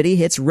activity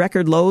hits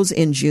record lows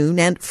in June,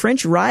 and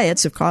French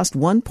riots have cost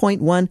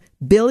 $1.1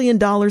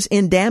 billion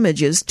in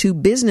damages to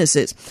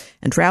businesses,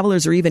 and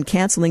travelers are even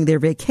canceling their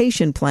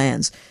vacation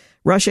plans.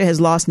 Russia has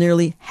lost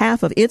nearly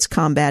half of its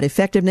combat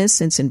effectiveness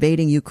since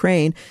invading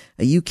Ukraine,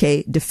 a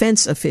UK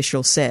defense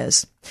official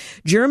says.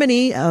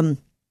 Germany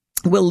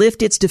will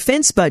lift its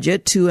defense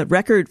budget to a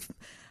record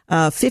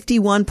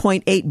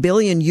 51.8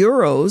 billion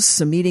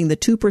euros, meeting the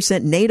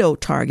 2% NATO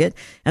target.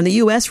 And the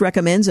U.S.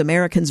 recommends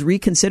Americans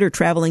reconsider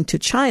traveling to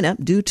China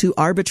due to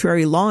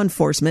arbitrary law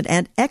enforcement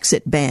and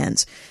exit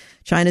bans.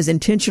 China's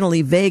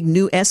intentionally vague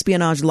new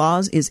espionage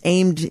laws is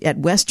aimed at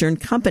Western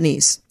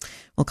companies.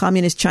 Well,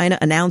 Communist China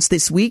announced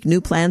this week new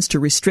plans to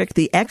restrict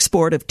the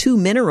export of two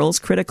minerals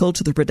critical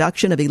to the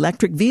production of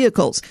electric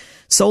vehicles,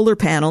 solar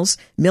panels,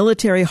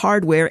 military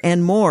hardware,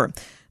 and more.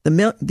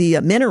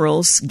 The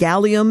minerals,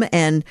 gallium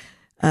and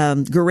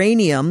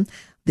germanium,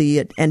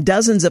 and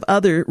dozens of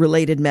other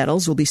related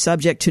metals will be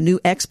subject to new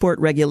export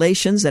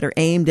regulations that are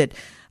aimed at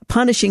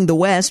punishing the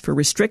West for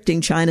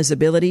restricting China's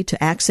ability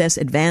to access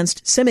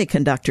advanced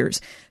semiconductors.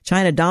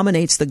 China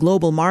dominates the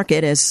global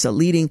market as a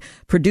leading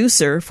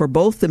producer for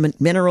both the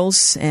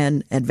minerals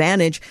and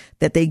advantage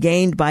that they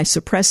gained by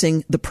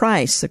suppressing the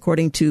price,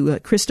 according to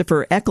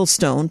Christopher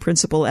Ecclestone,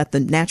 principal at the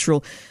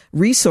natural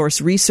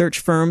resource research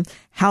firm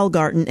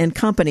Halgarten and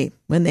Company.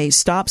 When they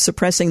stop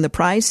suppressing the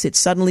price, it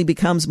suddenly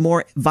becomes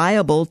more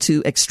viable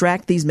to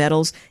extract these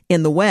metals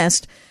in the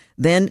West.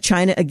 Then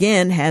China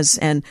again has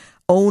an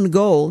own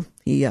goal.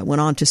 He went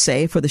on to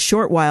say, for the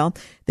short while,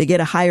 they get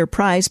a higher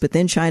price, but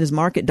then China's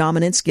market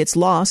dominance gets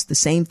lost. The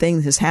same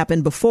thing has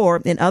happened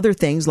before in other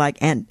things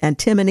like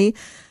antimony,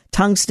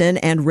 tungsten,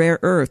 and rare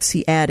earths,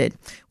 he added.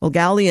 Well,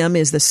 gallium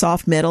is the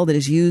soft metal that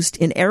is used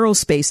in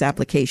aerospace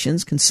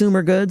applications,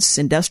 consumer goods,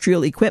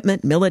 industrial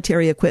equipment,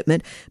 military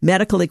equipment,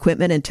 medical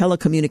equipment, and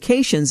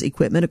telecommunications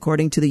equipment,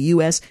 according to the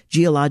U.S.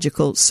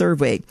 Geological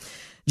Survey.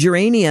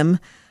 Germanium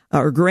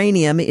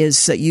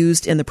is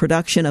used in the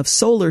production of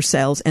solar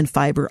cells and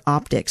fiber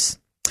optics.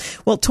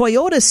 Well,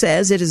 Toyota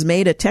says it has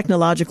made a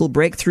technological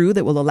breakthrough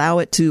that will allow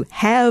it to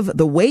halve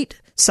the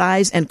weight,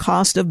 size, and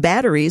cost of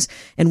batteries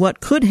in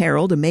what could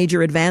herald a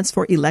major advance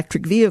for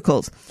electric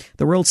vehicles.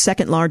 The world's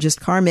second largest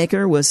car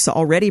maker was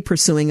already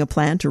pursuing a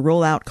plan to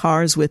roll out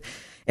cars with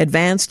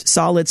advanced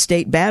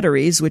solid-state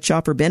batteries, which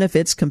offer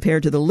benefits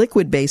compared to the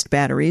liquid-based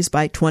batteries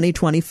by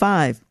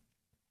 2025.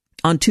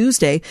 On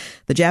Tuesday,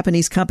 the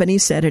Japanese company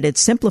said it had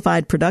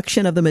simplified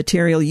production of the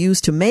material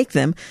used to make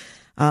them,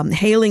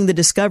 hailing the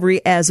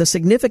discovery as a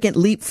significant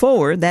leap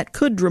forward that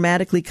could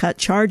dramatically cut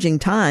charging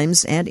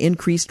times and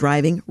increase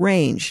driving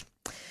range.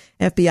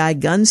 FBI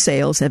gun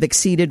sales have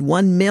exceeded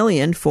 1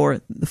 million for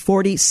the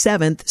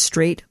 47th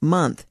straight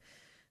month.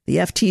 The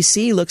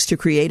FTC looks to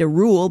create a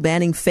rule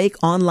banning fake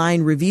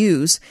online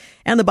reviews,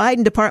 and the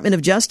Biden Department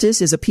of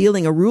Justice is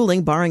appealing a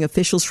ruling barring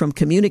officials from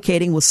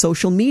communicating with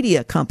social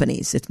media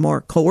companies. It's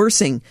more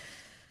coercing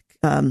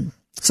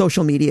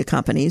social media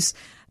companies.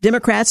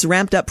 Democrats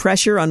ramped up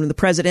pressure on the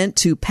president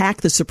to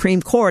pack the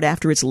Supreme Court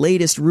after its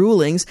latest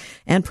rulings,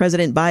 and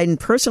President Biden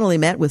personally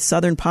met with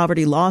Southern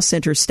Poverty Law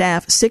Center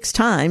staff 6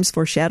 times,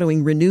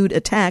 foreshadowing renewed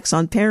attacks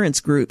on parents'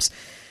 groups.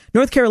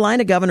 North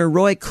Carolina Governor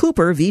Roy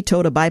Cooper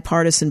vetoed a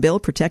bipartisan bill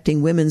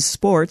protecting women's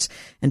sports,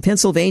 and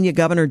Pennsylvania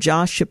Governor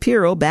Josh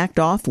Shapiro backed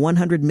off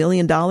 $100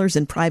 million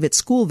in private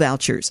school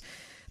vouchers.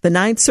 The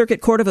Ninth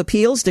Circuit Court of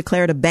Appeals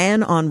declared a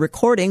ban on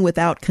recording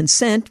without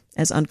consent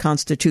as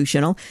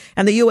unconstitutional,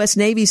 and the U.S.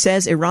 Navy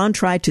says Iran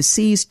tried to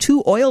seize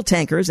 2 oil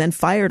tankers and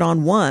fired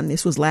on one.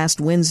 This was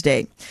last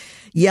Wednesday.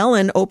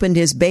 Yellen opened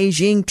his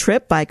Beijing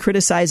trip by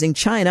criticizing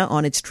China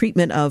on its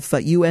treatment of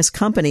U.S.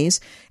 companies,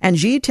 and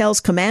Xi tells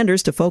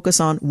commanders to focus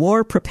on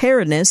war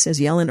preparedness as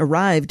Yellen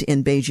arrived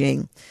in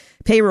Beijing.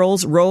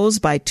 Payrolls rose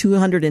by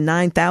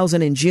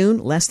 209,000 in June,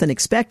 less than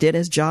expected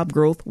as job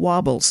growth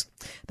wobbles.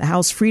 The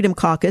House Freedom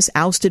Caucus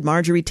ousted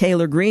Marjorie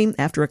Taylor Greene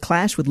after a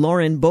clash with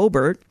Lauren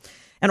Boebert.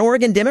 And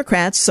Oregon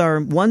Democrats are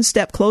one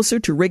step closer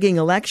to rigging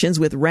elections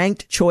with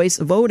ranked choice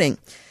voting.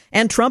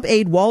 And Trump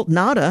aide Walt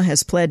Nauta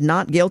has pled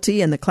not guilty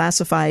in the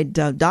classified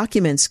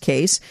documents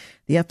case.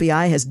 The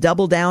FBI has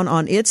doubled down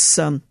on its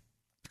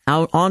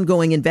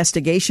ongoing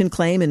investigation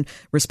claim in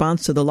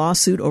response to the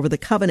lawsuit over the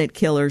Covenant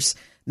Killers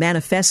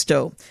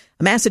manifesto.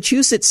 A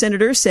Massachusetts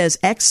senator says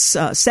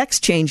sex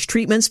change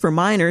treatments for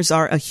minors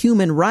are a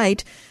human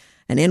right.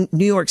 And in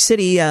New York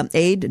City,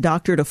 aide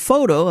doctored a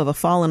photo of a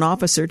fallen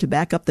officer to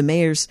back up the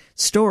mayor's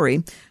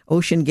story.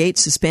 Ocean Gate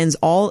suspends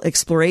all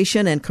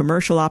exploration and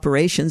commercial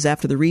operations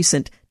after the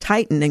recent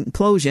Titan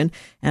implosion.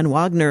 And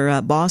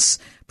Wagner boss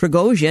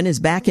Prigozhin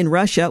is back in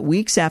Russia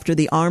weeks after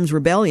the arms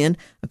rebellion,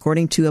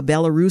 according to a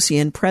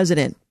Belarusian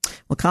president.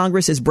 Well,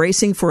 Congress is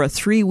bracing for a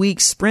 3-week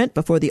sprint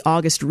before the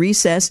August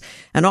recess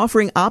and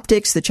offering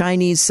optics the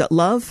Chinese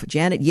love.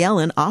 Janet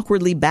Yellen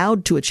awkwardly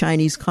bowed to a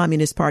Chinese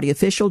Communist Party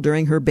official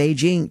during her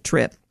Beijing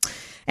trip.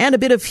 And a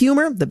bit of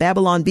humor. The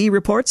Babylon Bee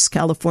reports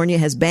California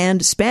has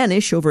banned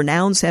Spanish over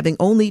nouns having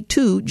only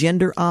 2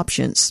 gender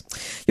options.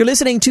 You're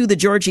listening to The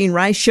Georgene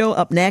Rice Show.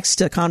 Up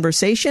next, a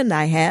conversation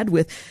I had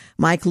with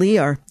Mike Lee,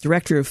 our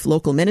Director of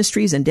Local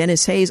Ministries, and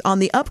Dennis Hayes on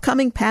the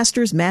upcoming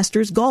Pastors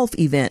Masters Golf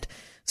event.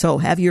 So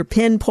have your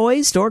pen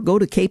poised or go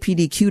to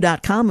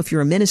kpdq.com if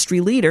you're a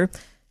ministry leader.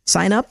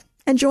 Sign up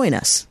and join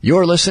us.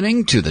 You're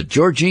listening to the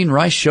Georgene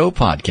Rice Show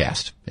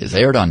podcast. It's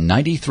aired on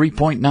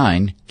 93.9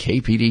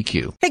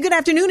 KPDQ. Hey, good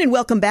afternoon and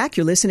welcome back.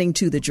 You're listening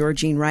to the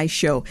Georgene Rice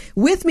Show.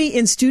 With me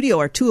in studio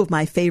are 2 of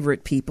my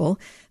favorite people,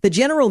 the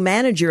general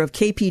manager of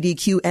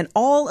KPDQ and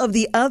all of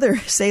the other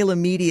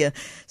Salem media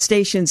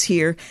stations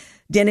here,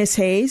 Dennis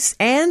Hayes,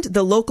 and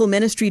the local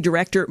ministry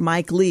director,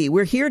 Mike Lee.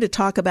 We're here to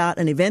talk about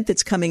an event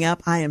that's coming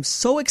up I am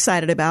so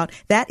excited about.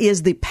 That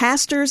is the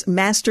Pastors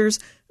Masters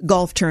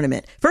Golf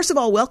Tournament. First of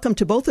all, welcome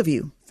to both of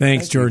you.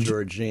 Thanks, George.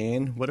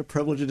 Georgene. What a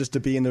privilege it is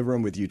to be in the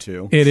room with you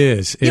two. It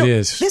is. It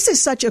is. This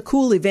is such a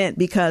cool event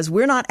because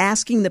we're not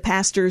asking the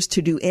pastors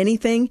to do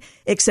anything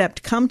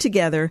except come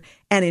together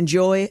and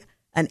enjoy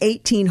an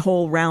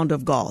 18-hole round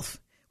of golf.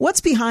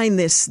 What's behind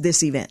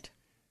this event?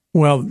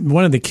 Well,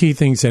 one of the key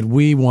things that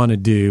we want to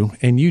do,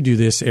 and you do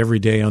this every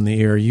day on the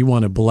air, you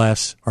want to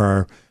bless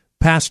our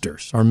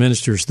pastors, our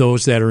ministers,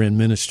 those that are in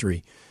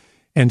ministry.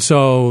 And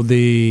so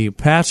the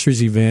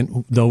pastors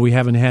event, though we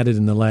haven't had it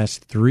in the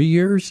last 3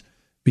 years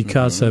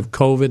because of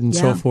COVID and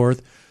so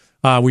forth,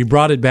 we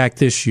brought it back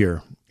this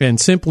year. And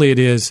simply it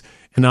is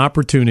an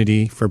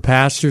opportunity for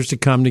pastors to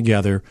come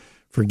together,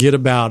 forget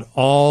about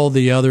all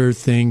the other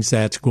things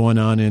that's going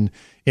on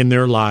in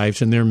their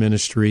lives and their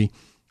ministry,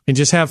 and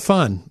just have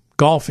fun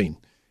golfing.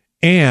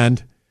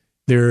 And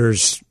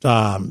there's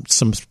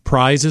some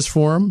prizes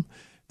for them.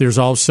 There's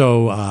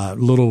also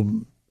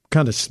little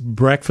kind of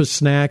breakfast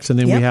snacks, and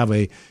then we have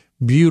a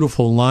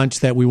beautiful lunch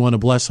that we want to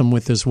bless them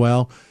with as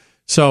well.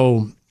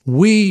 So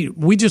we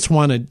just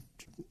want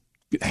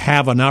to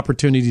have an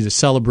opportunity to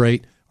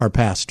celebrate our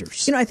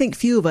pastors. You know, I think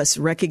few of us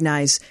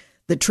recognize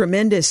the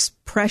tremendous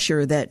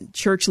pressure that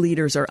church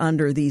leaders are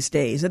under these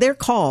days. They're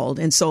called,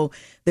 and so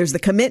there's the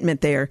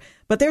commitment there,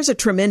 but there's a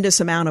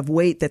tremendous amount of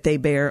weight that they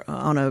bear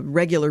on a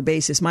regular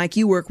basis. Mike,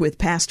 you work with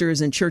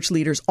pastors and church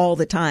leaders all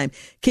the time.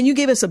 Can you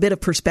give us a bit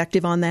of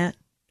perspective on that?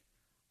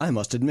 I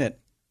must admit,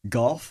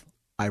 golf,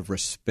 I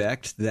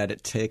respect that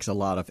it takes a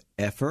lot of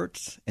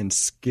effort and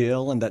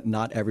skill and that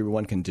not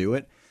everyone can do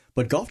it.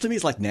 But golf to me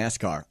is like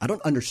NASCAR. I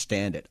don't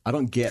understand it. I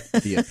don't get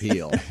the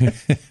appeal.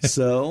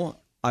 So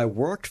I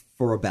worked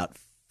for about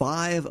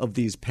 5 of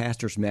these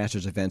Pastors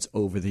Masters events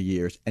over the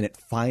years, and it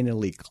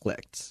finally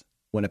clicked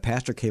when a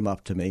pastor came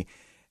up to me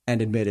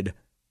and admitted,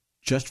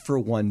 just for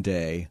one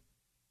day,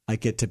 I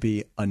get to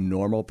be a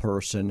normal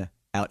person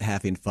out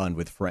having fun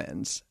with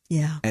friends.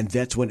 Yeah. And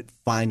that's when it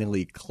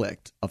finally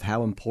clicked of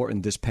how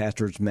important this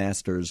Pastors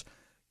Masters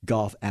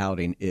golf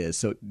outing is.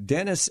 So,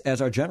 Dennis,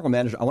 as our general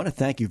manager, I want to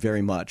thank you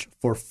very much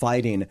for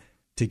fighting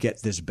to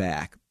get this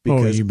back.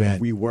 Because you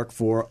bet. We work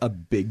for a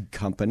big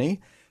company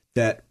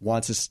that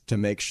wants us to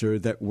make sure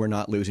that we're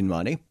not losing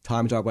money.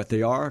 Times are what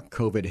they are.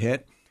 COVID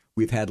hit.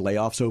 We've had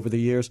layoffs over the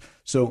years.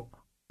 So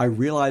I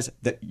realize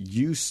that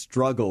you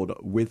struggled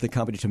with the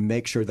company to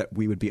make sure that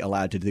we would be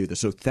allowed to do this.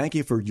 So thank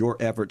you for your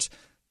efforts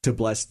to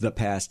bless the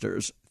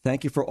pastors.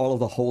 Thank you for all of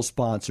the whole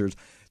sponsors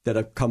that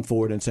have come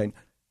forward and saying,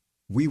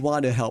 we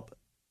want to help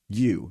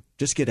you.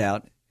 Just get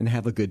out and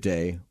have a good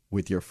day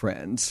with your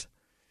friends.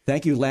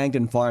 Thank you,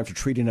 Langdon Farms, for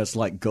treating us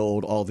like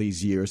gold all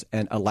these years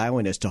and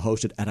allowing us to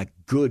host it at a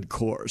good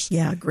course.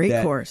 Yeah,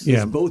 great course.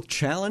 It's both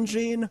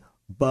challenging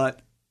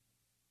but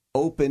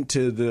open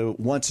to the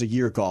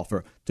once-a-year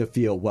golfer to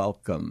feel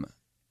welcome.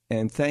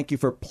 And thank you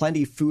for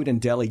Plenty Food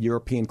and Deli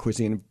European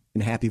Cuisine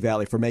in Happy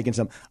Valley for making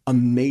some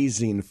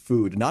amazing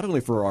food, not only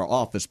for our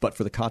office, but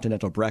for the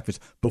continental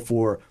breakfast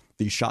before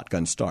the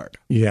shotgun start.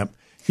 Yeah.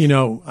 You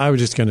know, I was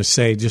just going to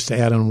say, just to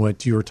add on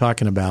what you were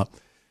talking about,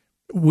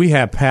 we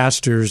have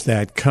pastors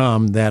that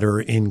come that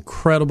are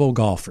incredible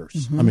golfers.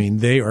 Mm-hmm. I mean,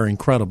 they are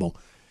incredible.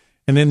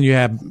 And then you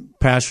have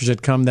pastors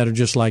that come that are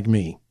just like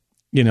me.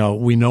 You know,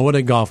 we know what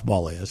a golf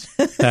ball is.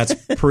 That's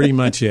pretty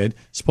much it.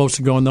 It's supposed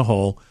to go in the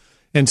hole.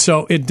 And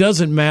so it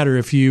doesn't matter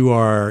if you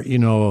are, you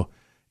know,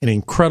 an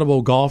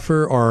incredible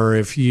golfer or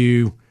if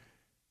you're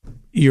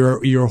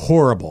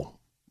horrible.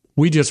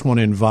 We just want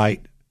to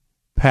invite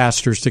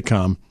pastors to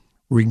come,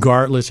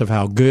 regardless of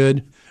how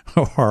good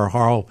or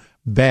how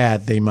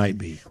bad they might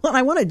be. Well,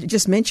 I want to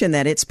just mention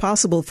that it's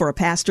possible for a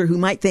pastor who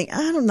might think,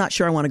 I'm not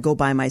sure I want to go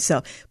by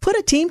myself. Put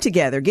a team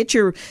together. Get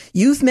your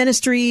youth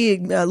ministry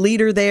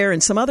leader there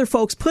and some other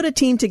folks. Put a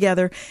team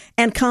together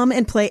and come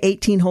and play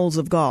 18 holes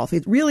of golf.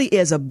 It really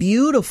is a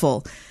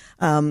beautiful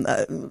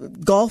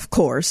golf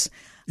course.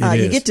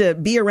 You get to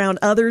be around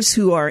others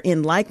who are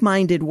in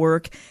like-minded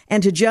work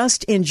and to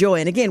just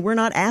enjoy. And again, we're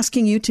not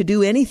asking you to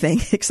do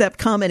anything except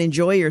come and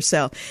enjoy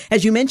yourself.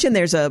 As you mentioned,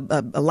 there's a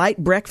light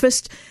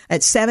breakfast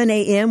at 7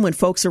 a.m. when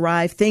folks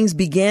arrive. Things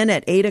begin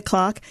at 8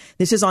 o'clock.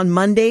 This is on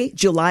Monday,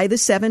 July the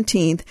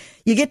 17th.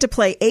 You get to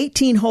play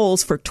 18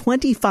 holes for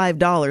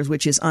 $25,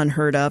 which is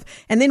unheard of.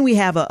 And then we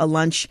have a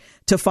lunch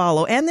to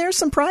follow. And there's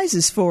some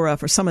prizes for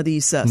some of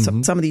these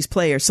some of these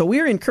players. So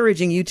we're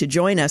encouraging you to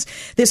join us.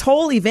 This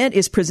whole event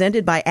is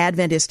presented by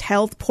Adventist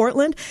Health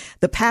Portland,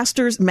 the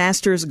Pastors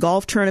Masters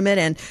Golf Tournament.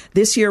 And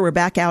this year we're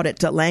back out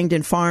at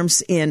Langdon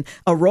Farms in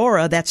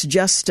Aurora. That's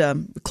just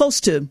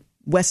close to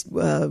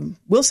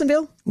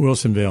Wilsonville?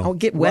 Wilsonville. I'll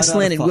get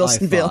Westland and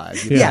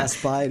Wilsonville. You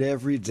pass by it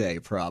every day,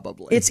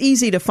 probably. It's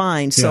easy to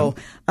find. So,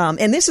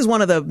 and this is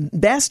one of the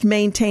best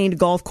maintained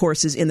golf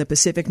courses in the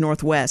Pacific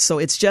Northwest. So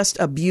it's just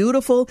a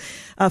beautiful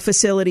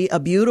facility, a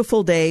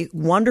beautiful day,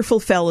 wonderful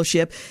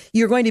fellowship.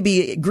 You're going to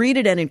be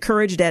greeted and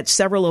encouraged at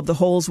several of the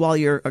holes while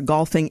you're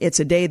golfing. It's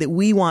a day that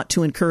we want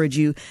to encourage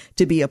you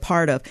to be a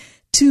part of.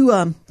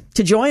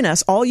 To join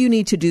us, all you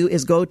need to do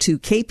is go to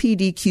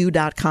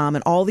kpdq.com,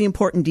 and all the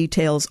important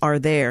details are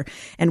there.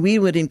 And we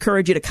would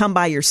encourage you to come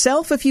by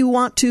yourself if you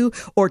want to,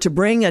 or to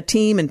bring a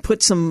team and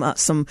put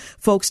some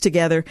folks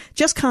together.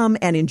 Just come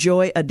and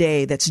enjoy a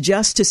day that's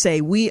just to say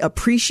we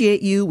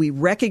appreciate you. We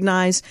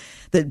recognize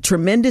the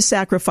tremendous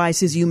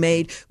sacrifices you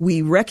made.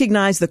 We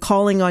recognize the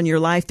calling on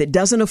your life that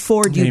doesn't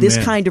afford you this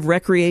kind of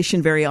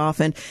recreation very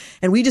often.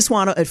 And we just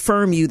want to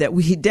affirm you that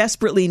we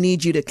desperately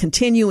need you to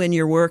continue in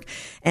your work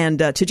and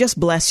to just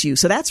bless you.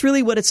 So that's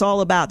really what it's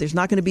all about. There's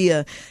not going to be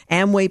a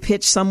Amway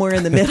pitch somewhere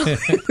in the middle.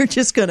 We're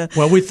just going to...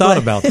 Well, we thought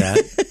about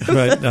that,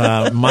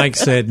 but Mike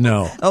said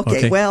no.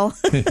 Okay, well,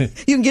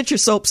 you can get your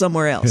soap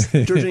somewhere else.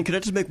 Georgene, can I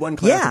just make one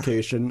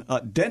clarification? Yeah.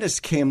 Dennis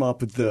came up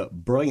with the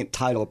brilliant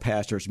title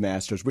Pastors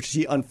Masters, which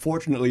he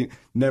unfortunately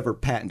never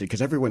patented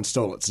because everyone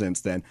stole it since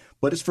then.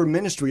 But it's for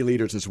ministry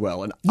leaders as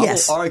well. And I will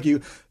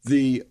argue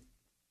the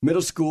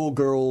middle school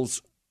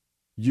girls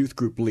youth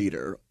group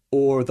leader,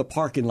 or the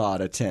parking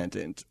lot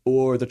attendant,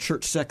 or the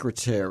church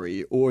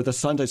secretary, or the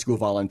Sunday school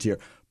volunteer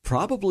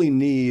probably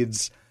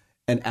needs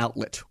an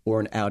outlet or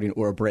an outing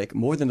or a break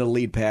more than the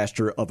lead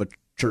pastor of a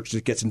church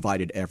that gets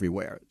invited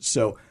everywhere.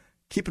 So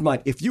keep in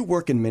mind, if you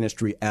work in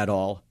ministry at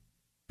all,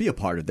 be a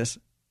part of this.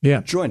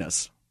 Yeah. Join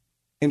us.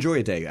 Enjoy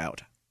a day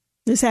out.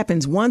 This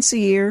happens once a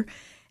year,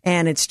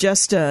 and it's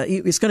just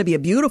it's going to be a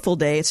beautiful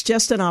day. It's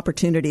just an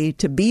opportunity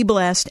to be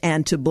blessed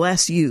and to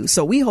bless you.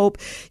 So we hope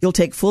you'll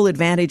take full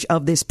advantage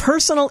of this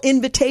personal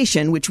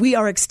invitation, which we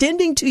are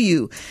extending to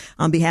you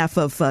on behalf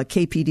of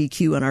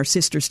KPDQ and our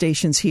sister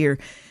stations here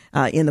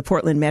in the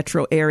Portland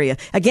metro area.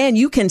 Again,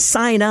 you can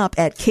sign up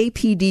at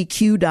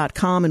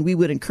kpdq.com, and we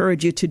would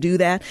encourage you to do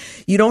that.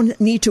 You don't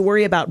need to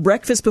worry about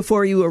breakfast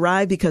before you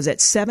arrive, because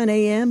at 7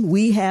 a.m.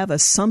 we have a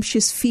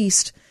sumptuous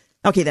feast.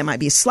 Okay, that might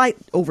be a slight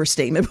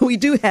overstatement, but we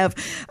do have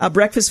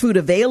breakfast food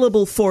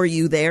available for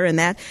you there, and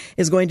that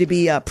is going to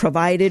be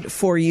provided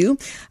for you.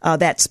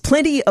 That's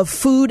plenty of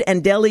food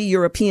and deli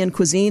European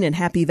cuisine in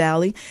Happy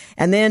Valley.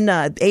 And then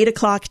 8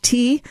 o'clock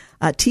tea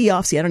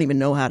off. See, I don't even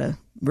know how to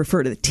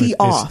refer to the tea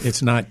off.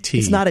 It's not tea.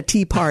 It's not a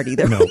tea party.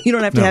 No, you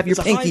don't have to have your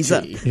pinkies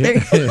up.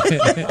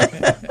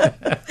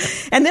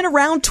 And then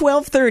around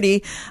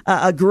 12:30,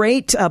 a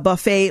great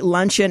buffet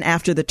luncheon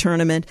after the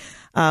tournament.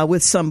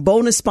 With some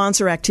bonus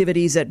sponsor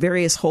activities at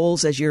various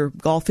holes as you're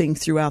golfing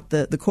throughout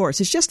the course.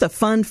 It's just a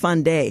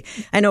fun day.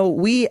 I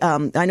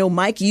know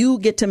Mike, you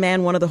get to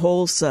man one of the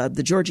holes.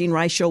 The Georgene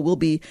Rice Show will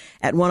be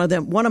at one of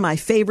them. One of my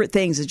favorite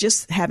things is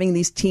just having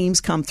these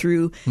teams come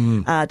through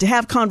to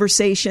have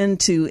conversation,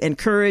 to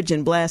encourage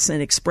and bless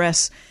and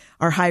express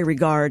our high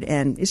regard.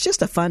 And it's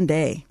just a fun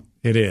day.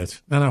 It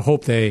is. And I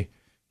hope they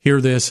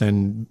hear this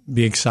and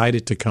be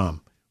excited to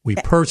come. We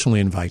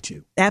personally invite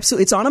you.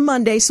 Absolutely. It's on a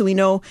Monday, so we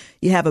know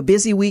you have a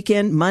busy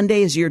weekend.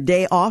 Monday is your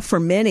day off for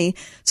many,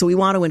 so we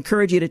want to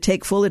encourage you to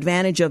take full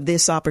advantage of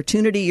this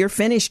opportunity. You're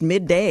finished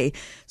midday.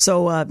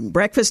 So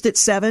breakfast at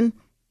 7,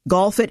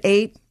 golf at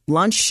 8,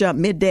 lunch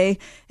midday,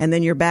 and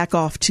then you're back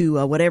off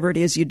to whatever it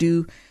is you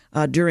do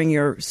during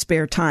your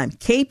spare time.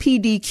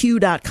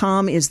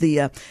 KPDQ.com is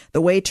the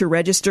way to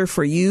register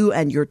for you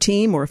and your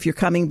team, or if you're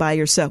coming by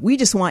yourself. We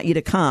just want you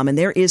to come, and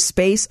there is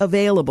space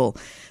available.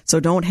 So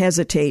don't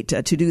hesitate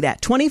to do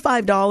that.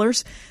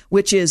 $25,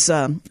 which is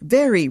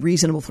very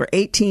reasonable for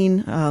 18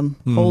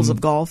 holes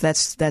of golf.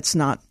 That's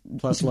not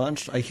plus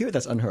lunch. I hear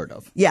that's unheard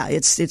of. Yeah,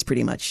 it's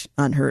pretty much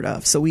unheard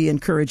of. So we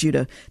encourage you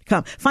to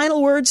come.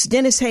 Final words,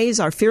 Dennis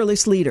Hayes, our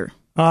fearless leader.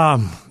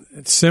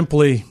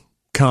 Simply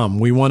come.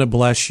 We want to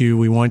bless you.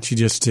 We want you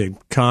just to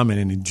come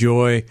and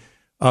enjoy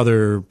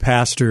other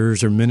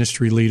pastors or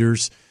ministry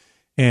leaders,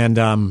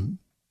 and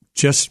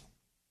just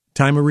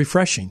time of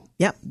refreshing.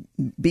 Yep.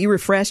 Be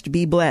refreshed,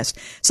 be blessed.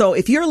 So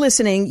if you're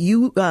listening,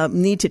 you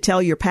need to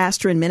tell your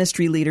pastor and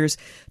ministry leaders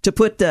to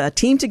put a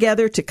team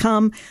together to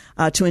come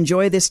to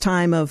enjoy this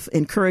time of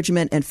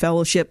encouragement and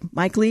fellowship.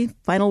 Mike Lee,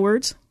 final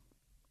words?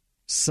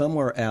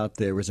 Somewhere out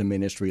there is a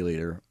ministry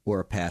leader or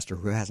a pastor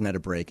who hasn't had a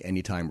break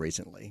anytime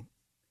recently.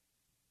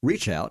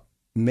 Reach out,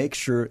 make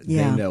sure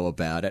they know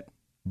about it,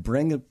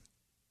 bring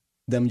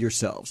them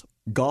yourselves,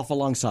 golf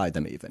alongside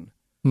them even.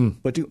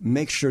 But do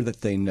make sure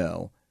that they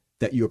know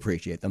that you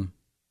appreciate them.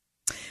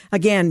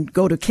 Again,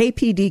 go to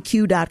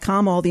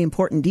kpdq.com. All the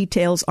important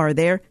details are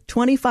there.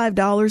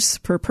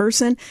 $25 per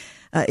person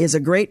is a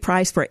great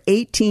price for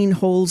 18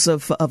 holes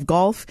of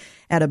golf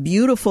at a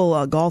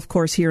beautiful golf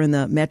course here in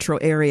the metro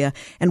area.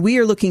 And we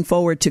are looking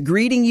forward to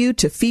greeting you,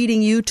 to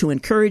feeding you, to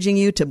encouraging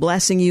you, to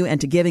blessing you, and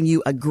to giving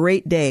you a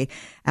great day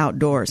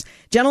outdoors.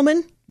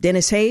 Gentlemen,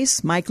 Dennis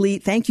Hayes, Mike Lee,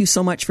 thank you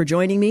so much for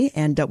joining me,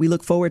 and we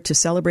look forward to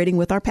celebrating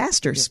with our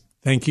pastors.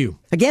 Thank you.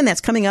 Again,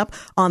 that's coming up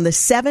on the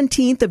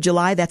 17th of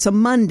July. That's a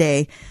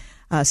Monday,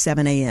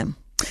 7 a.m.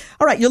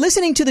 All right, you're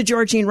listening to The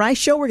Georgene Rice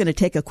Show. We're going to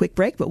take a quick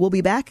break, but we'll be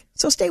back,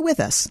 so stay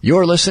with us.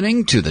 You're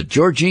listening to The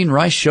Georgene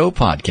Rice Show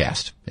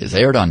podcast. It's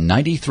aired on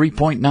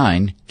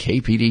 93.9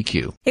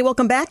 KPDQ. Hey,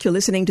 welcome back. You're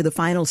listening to the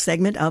final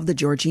segment of The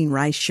Georgene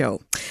Rice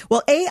Show.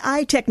 Well,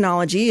 AI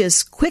technology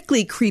is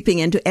quickly creeping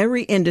into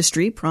every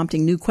industry,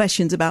 prompting new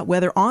questions about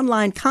whether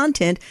online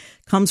content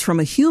comes from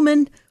a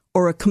human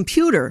or a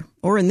computer,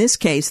 or in this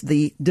case,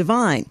 the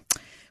divine.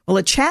 Well,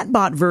 a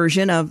chatbot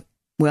version of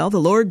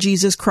the Lord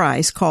Jesus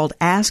Christ, called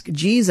Ask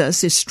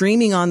Jesus, is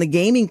streaming on the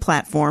gaming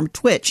platform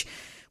Twitch,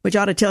 which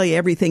ought to tell you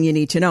everything you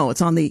need to know.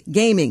 It's on the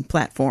gaming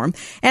platform,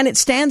 and it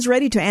stands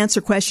ready to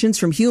answer questions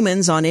from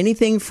humans on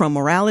anything from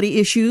morality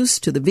issues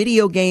to the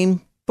video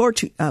game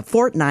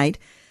Fortnite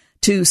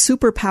to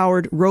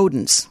superpowered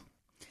rodents.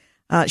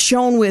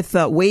 Shown with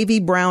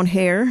wavy brown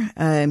hair,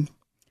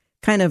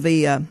 kind of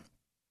a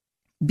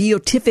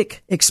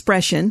beatific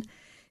expression,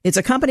 it's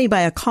accompanied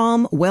by a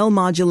calm,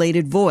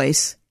 well-modulated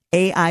voice.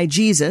 AI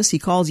Jesus, he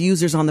calls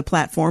users on the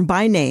platform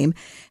by name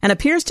and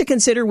appears to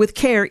consider with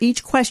care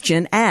each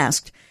question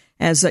asked,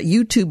 as a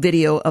YouTube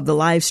video of the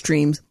live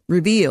stream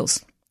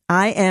reveals.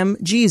 I am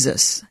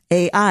Jesus,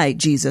 AI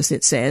Jesus,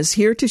 it says,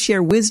 here to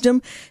share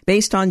wisdom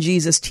based on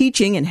Jesus'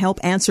 teaching and help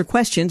answer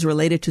questions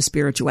related to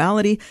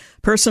spirituality,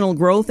 personal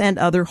growth, and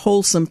other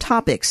wholesome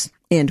topics,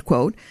 end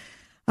quote.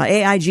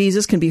 AI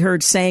Jesus can be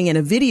heard saying in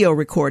a video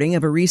recording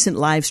of a recent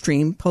live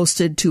stream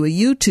posted to a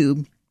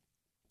YouTube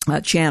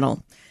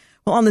channel.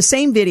 Well, on the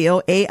same video,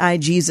 AI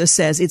Jesus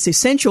says it's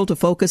essential to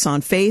focus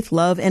on faith,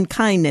 love, and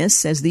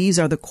kindness, as these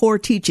are the core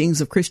teachings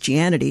of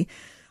Christianity.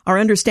 Our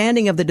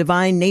understanding of the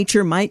divine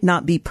nature might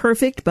not be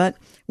perfect, but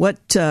what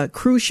is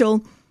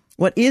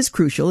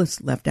crucial,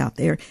 it's left out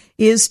there,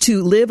 is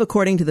to live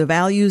according to the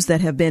values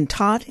that have been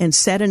taught and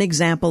set an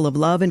example of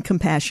love and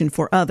compassion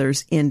for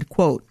others, end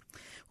quote.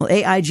 Well,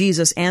 AI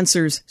Jesus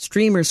answers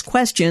streamers'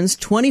 questions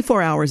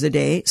 24 hours a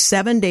day,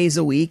 7 days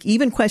a week,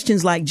 even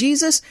questions like,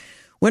 Jesus,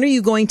 when are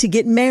you going to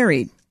get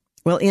married?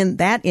 Well, in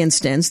that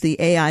instance, the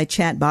AI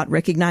chatbot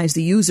recognized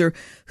the user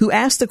who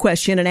asked the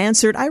question and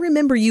answered, I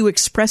remember you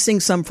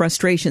expressing some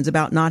frustrations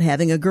about not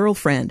having a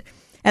girlfriend.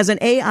 As an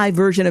AI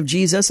version of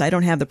Jesus, I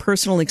don't have the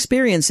personal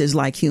experiences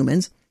like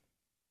humans.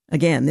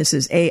 Again, this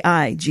is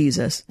AI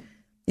Jesus,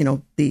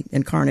 the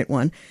incarnate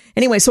one.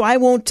 Anyway, so I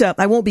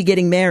won't be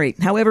getting married.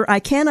 However,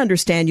 I can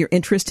understand your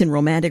interest in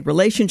romantic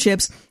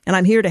relationships, and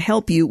I'm here to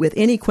help you with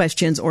any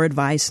questions or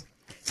advice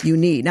you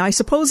need. Now, I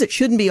suppose it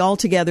shouldn't be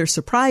altogether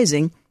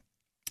surprising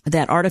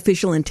that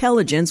artificial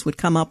intelligence would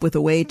come up with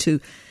a way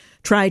to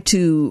try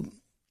to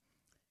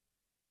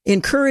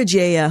encourage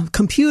a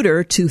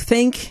computer to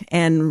think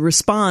and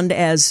respond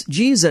as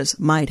Jesus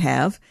might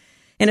have.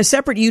 In a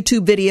separate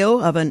YouTube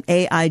video of an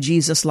AI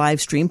Jesus live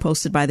stream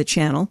posted by the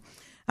channel,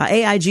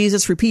 AI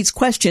Jesus repeats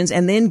questions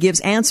and then gives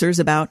answers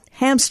about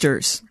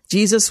hamsters.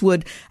 Jesus,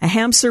 would a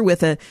hamster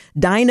with a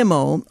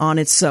dynamo on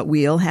its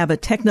wheel have a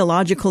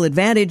technological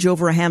advantage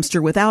over a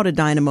hamster without a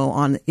dynamo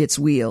on its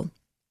wheel?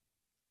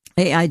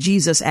 AI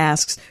Jesus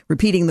asks,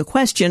 repeating the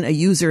question a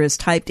user has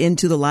typed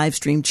into the live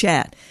stream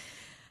chat.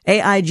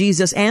 AI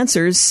Jesus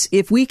answers,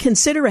 if we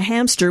consider a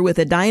hamster with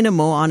a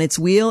dynamo on its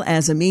wheel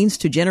as a means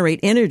to generate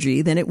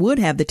energy, then it would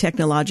have the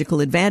technological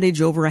advantage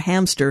over a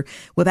hamster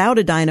without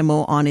a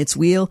dynamo on its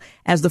wheel,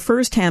 as the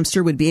first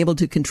hamster would be able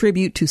to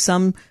contribute to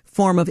some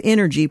form of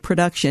energy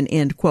production,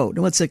 end quote.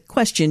 Well, it's a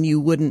question you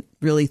wouldn't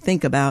really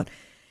think about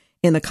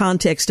in the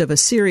context of a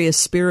serious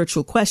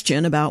spiritual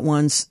question about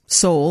one's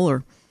soul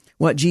or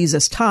what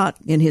Jesus taught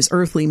in his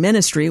earthly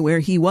ministry, where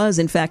he was,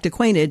 in fact,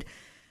 acquainted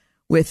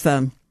with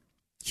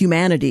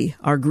humanity,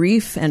 our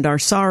grief and our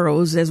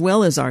sorrows, as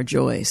well as our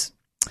joys.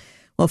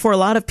 Well, for a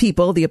lot of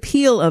people, the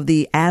appeal of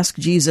the Ask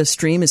Jesus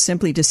stream is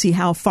simply to see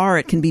how far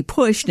it can be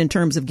pushed in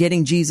terms of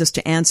getting Jesus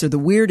to answer the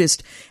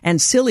weirdest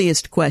and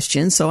silliest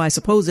questions. So I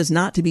suppose it's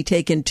not to be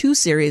taken too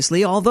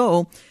seriously,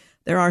 although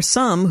there are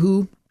some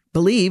who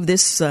believe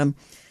this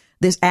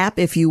app,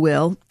 if you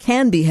will,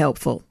 can be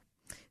helpful.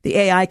 The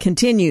AI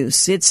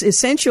continues, it's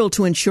essential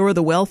to ensure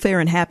the welfare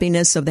and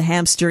happiness of the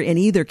hamster in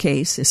either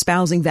case,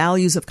 espousing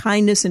values of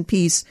kindness and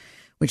peace,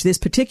 which this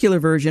particular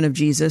version of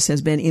Jesus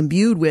has been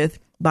imbued with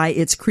by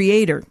its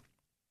creator.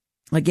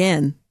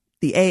 Again,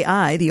 the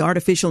AI, the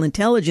artificial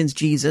intelligence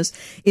Jesus,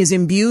 is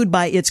imbued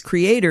by its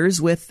creators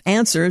with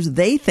answers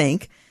they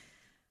think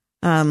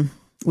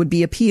would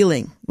be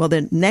appealing. Well,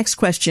 the next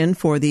question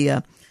for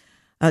the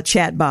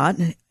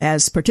chatbot,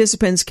 as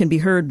participants can be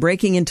heard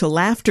breaking into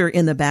laughter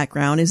in the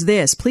background, is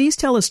this. Please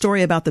tell a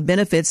story about the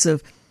benefits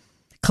of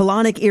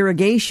colonic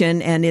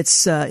irrigation and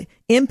its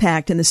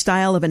impact in the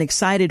style of an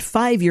excited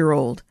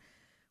 5-year-old.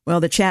 Well,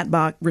 the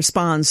chatbot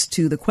responds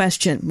to the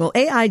question. Well,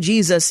 AI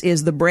Jesus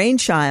is the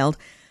brainchild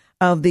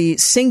of the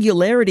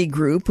Singularity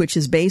Group, which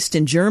is based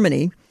in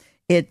Germany.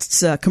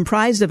 It's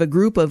comprised of a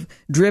group of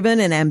driven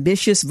and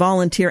ambitious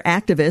volunteer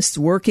activists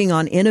working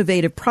on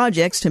innovative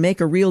projects to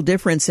make a real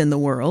difference in the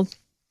world.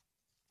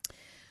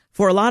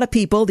 For a lot of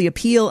people, the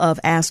appeal of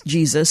Ask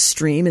Jesus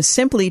stream is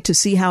simply to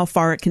see how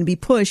far it can be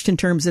pushed in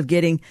terms of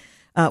getting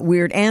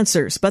weird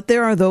answers. But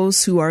there are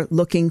those who are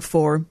looking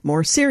for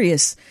more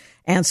serious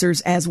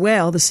answers as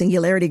well, the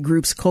Singularity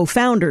Group's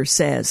co-founder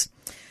says.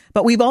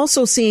 But we've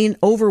also seen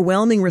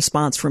overwhelming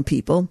response from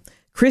people,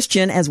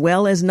 Christian as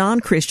well as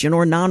non-Christian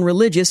or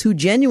non-religious, who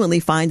genuinely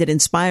find it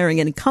inspiring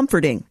and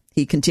comforting,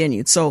 he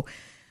continued. So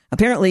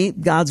apparently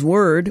God's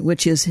word,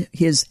 which is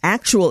his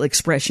actual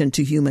expression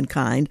to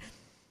humankind,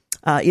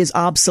 is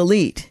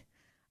obsolete.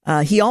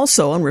 He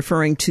also, I'm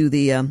referring to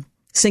the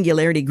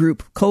Singularity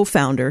Group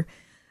co-founder,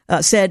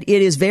 said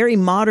it is very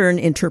modern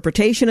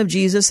interpretation of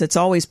Jesus that's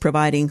always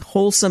providing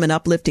wholesome and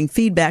uplifting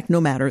feedback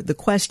no matter the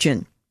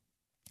question.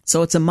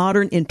 So it's a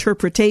modern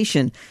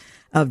interpretation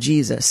of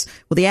Jesus.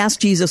 Well, the Ask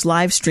Jesus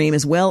live stream,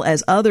 as well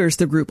as others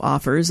the group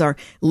offers, are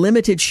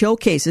limited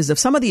showcases of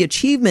some of the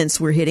achievements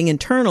we're hitting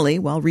internally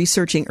while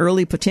researching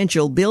early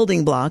potential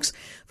building blocks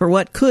for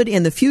what could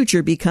in the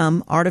future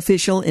become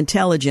artificial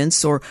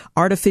intelligence or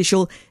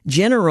artificial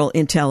general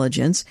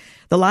intelligence.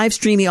 The live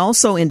stream, he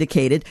also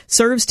indicated,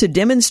 serves to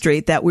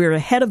demonstrate that we're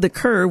ahead of the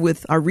curve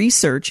with our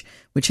research,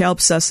 which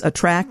helps us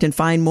attract and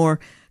find more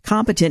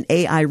competent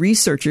AI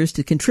researchers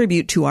to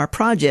contribute to our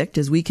project,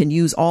 as we can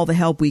use all the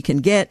help we can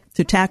get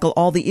to tackle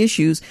all the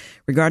issues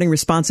regarding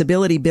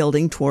responsibility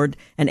building toward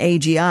an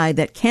AGI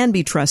that can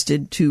be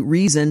trusted to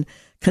reason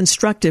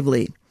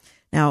constructively.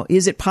 Now,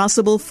 is it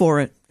possible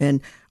for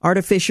an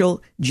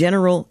artificial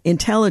general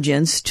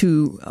intelligence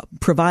to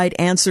provide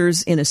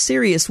answers in a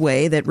serious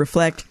way that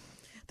reflect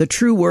the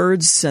true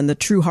words and the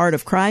true heart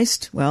of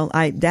Christ? Well,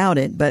 I doubt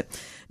it, but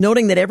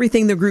noting that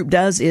everything the group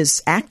does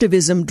is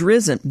activism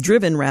driven,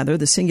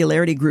 the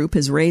Singularity Group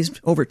has raised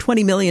over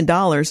 $20 million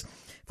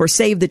for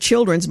Save the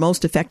Children's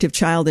most effective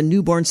child and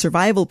newborn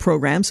survival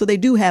program, so they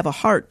do have a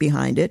heart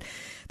behind it.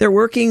 They're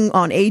working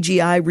on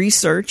AGI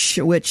research,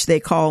 which they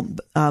call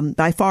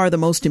by far the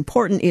most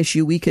important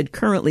issue we could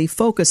currently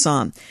focus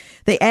on.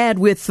 They add,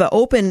 with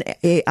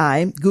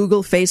OpenAI,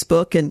 Google,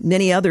 Facebook, and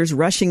many others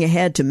rushing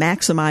ahead to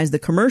maximize the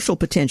commercial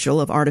potential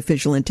of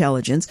artificial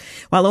intelligence,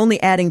 while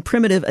only adding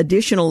primitive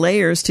additional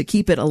layers to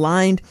keep it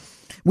aligned.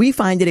 We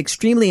find it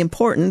extremely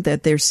important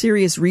that there's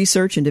serious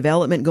research and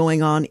development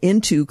going on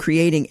into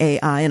creating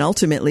AI and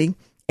ultimately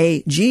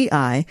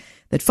AGI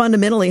that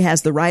fundamentally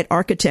has the right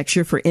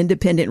architecture for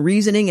independent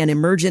reasoning and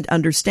emergent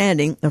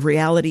understanding of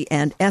reality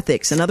and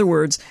ethics. In other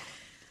words,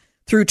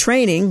 through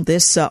training,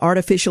 this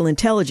artificial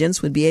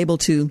intelligence would be able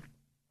to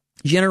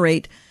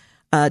generate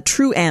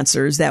true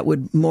answers that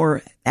would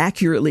more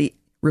accurately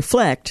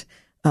reflect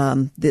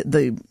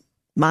the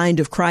mind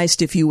of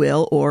Christ, if you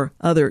will, or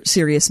other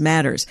serious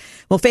matters.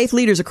 Well, faith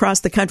leaders across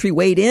the country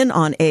weighed in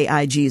on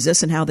AI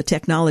Jesus and how the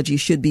technology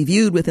should be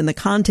viewed within the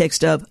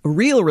context of a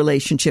real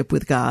relationship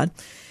with God.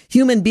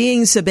 Human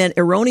beings have been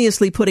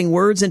erroneously putting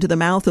words into the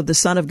mouth of the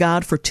Son of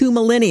God for 2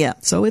 millennia,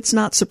 so it's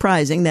not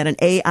surprising that an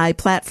AI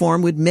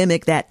platform would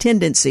mimic that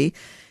tendency.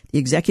 The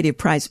executive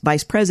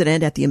vice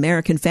president at the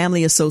American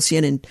Family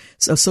Association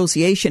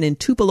in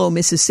Tupelo,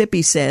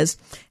 Mississippi says,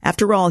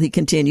 after all, he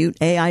continued,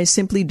 AI is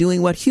simply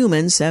doing what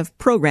humans have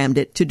programmed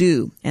it to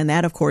do. And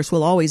that, of course,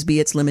 will always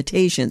be its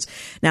limitations.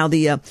 Now,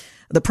 the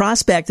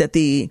prospect that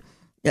the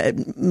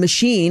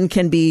machine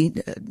can be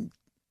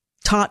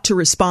taught to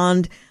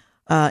respond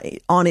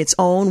on its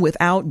own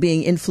without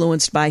being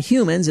influenced by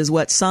humans is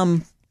what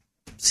some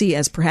see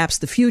as perhaps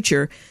the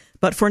future.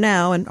 But for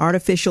now, an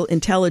artificial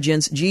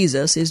intelligence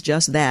Jesus is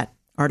just that,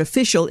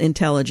 artificial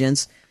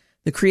intelligence.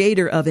 The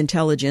creator of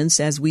intelligence,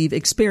 as we've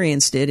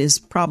experienced it, is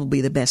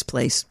probably the best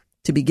place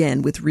to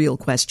begin with real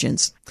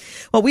questions.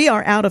 Well, we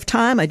are out of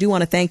time. I do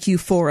want to thank you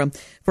for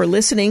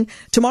listening.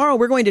 Tomorrow,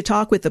 we're going to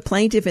talk with the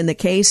plaintiff in the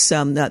case,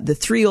 the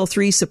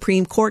 303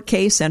 Supreme Court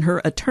case, and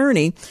her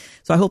attorney.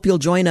 So I hope you'll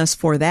join us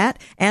for that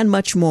and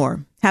much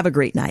more. Have a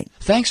great night.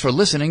 Thanks for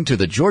listening to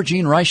the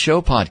Georgene Rice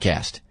Show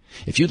podcast.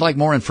 If you'd like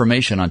more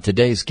information on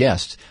today's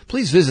guests,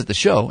 please visit the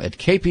show at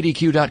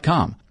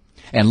kpdq.com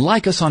and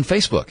like us on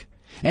Facebook.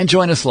 And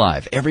join us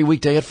live every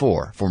weekday at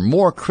 4 for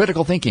more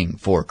critical thinking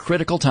for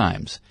critical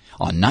times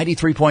on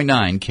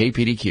 93.9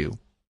 KPDQ.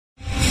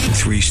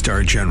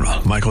 3-star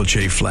General Michael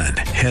J. Flynn,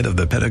 head of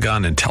the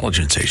Pentagon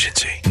Intelligence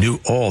Agency, knew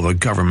all the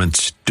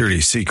government's dirty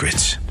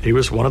secrets. He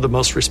was one of the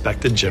most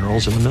respected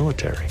generals in the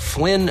military.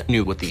 Flynn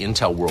knew what the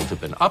intel world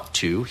had been up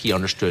to. He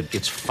understood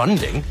its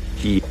funding.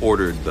 He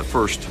ordered the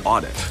first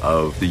audit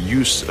of the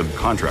use of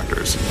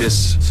contractors.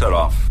 This set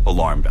off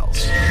alarm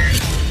bells.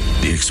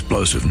 The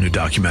explosive new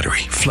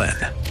documentary, Flynn,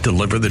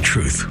 Deliver the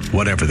Truth,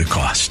 Whatever the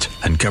Cost,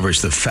 uncovers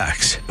the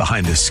facts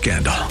behind this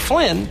scandal.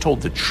 Flynn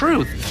told the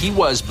truth. He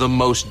was the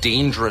most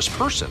dangerous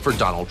person for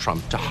Donald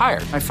Trump to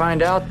hire. I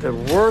find out the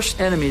worst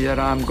enemy that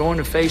I'm going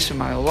to face in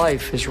my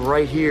life is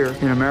right here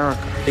in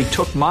America. They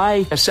took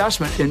my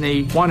assessment and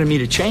they wanted me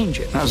to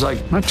change it. And I was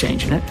like, I'm not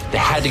changing it. They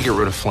had to get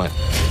rid of Flynn.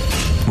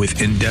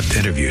 With in-depth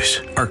interviews,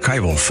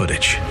 archival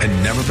footage,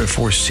 and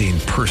never-before-seen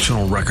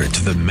personal records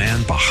of the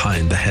man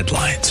behind the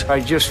headlines. I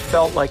just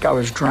felt like I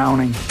was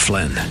drowning.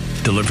 Flynn,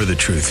 Deliver the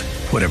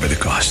Truth, Whatever the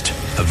Cost.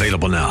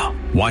 Available now.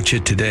 Watch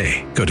it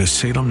today. Go to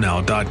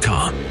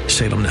salemnow.com.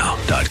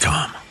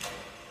 salemnow.com.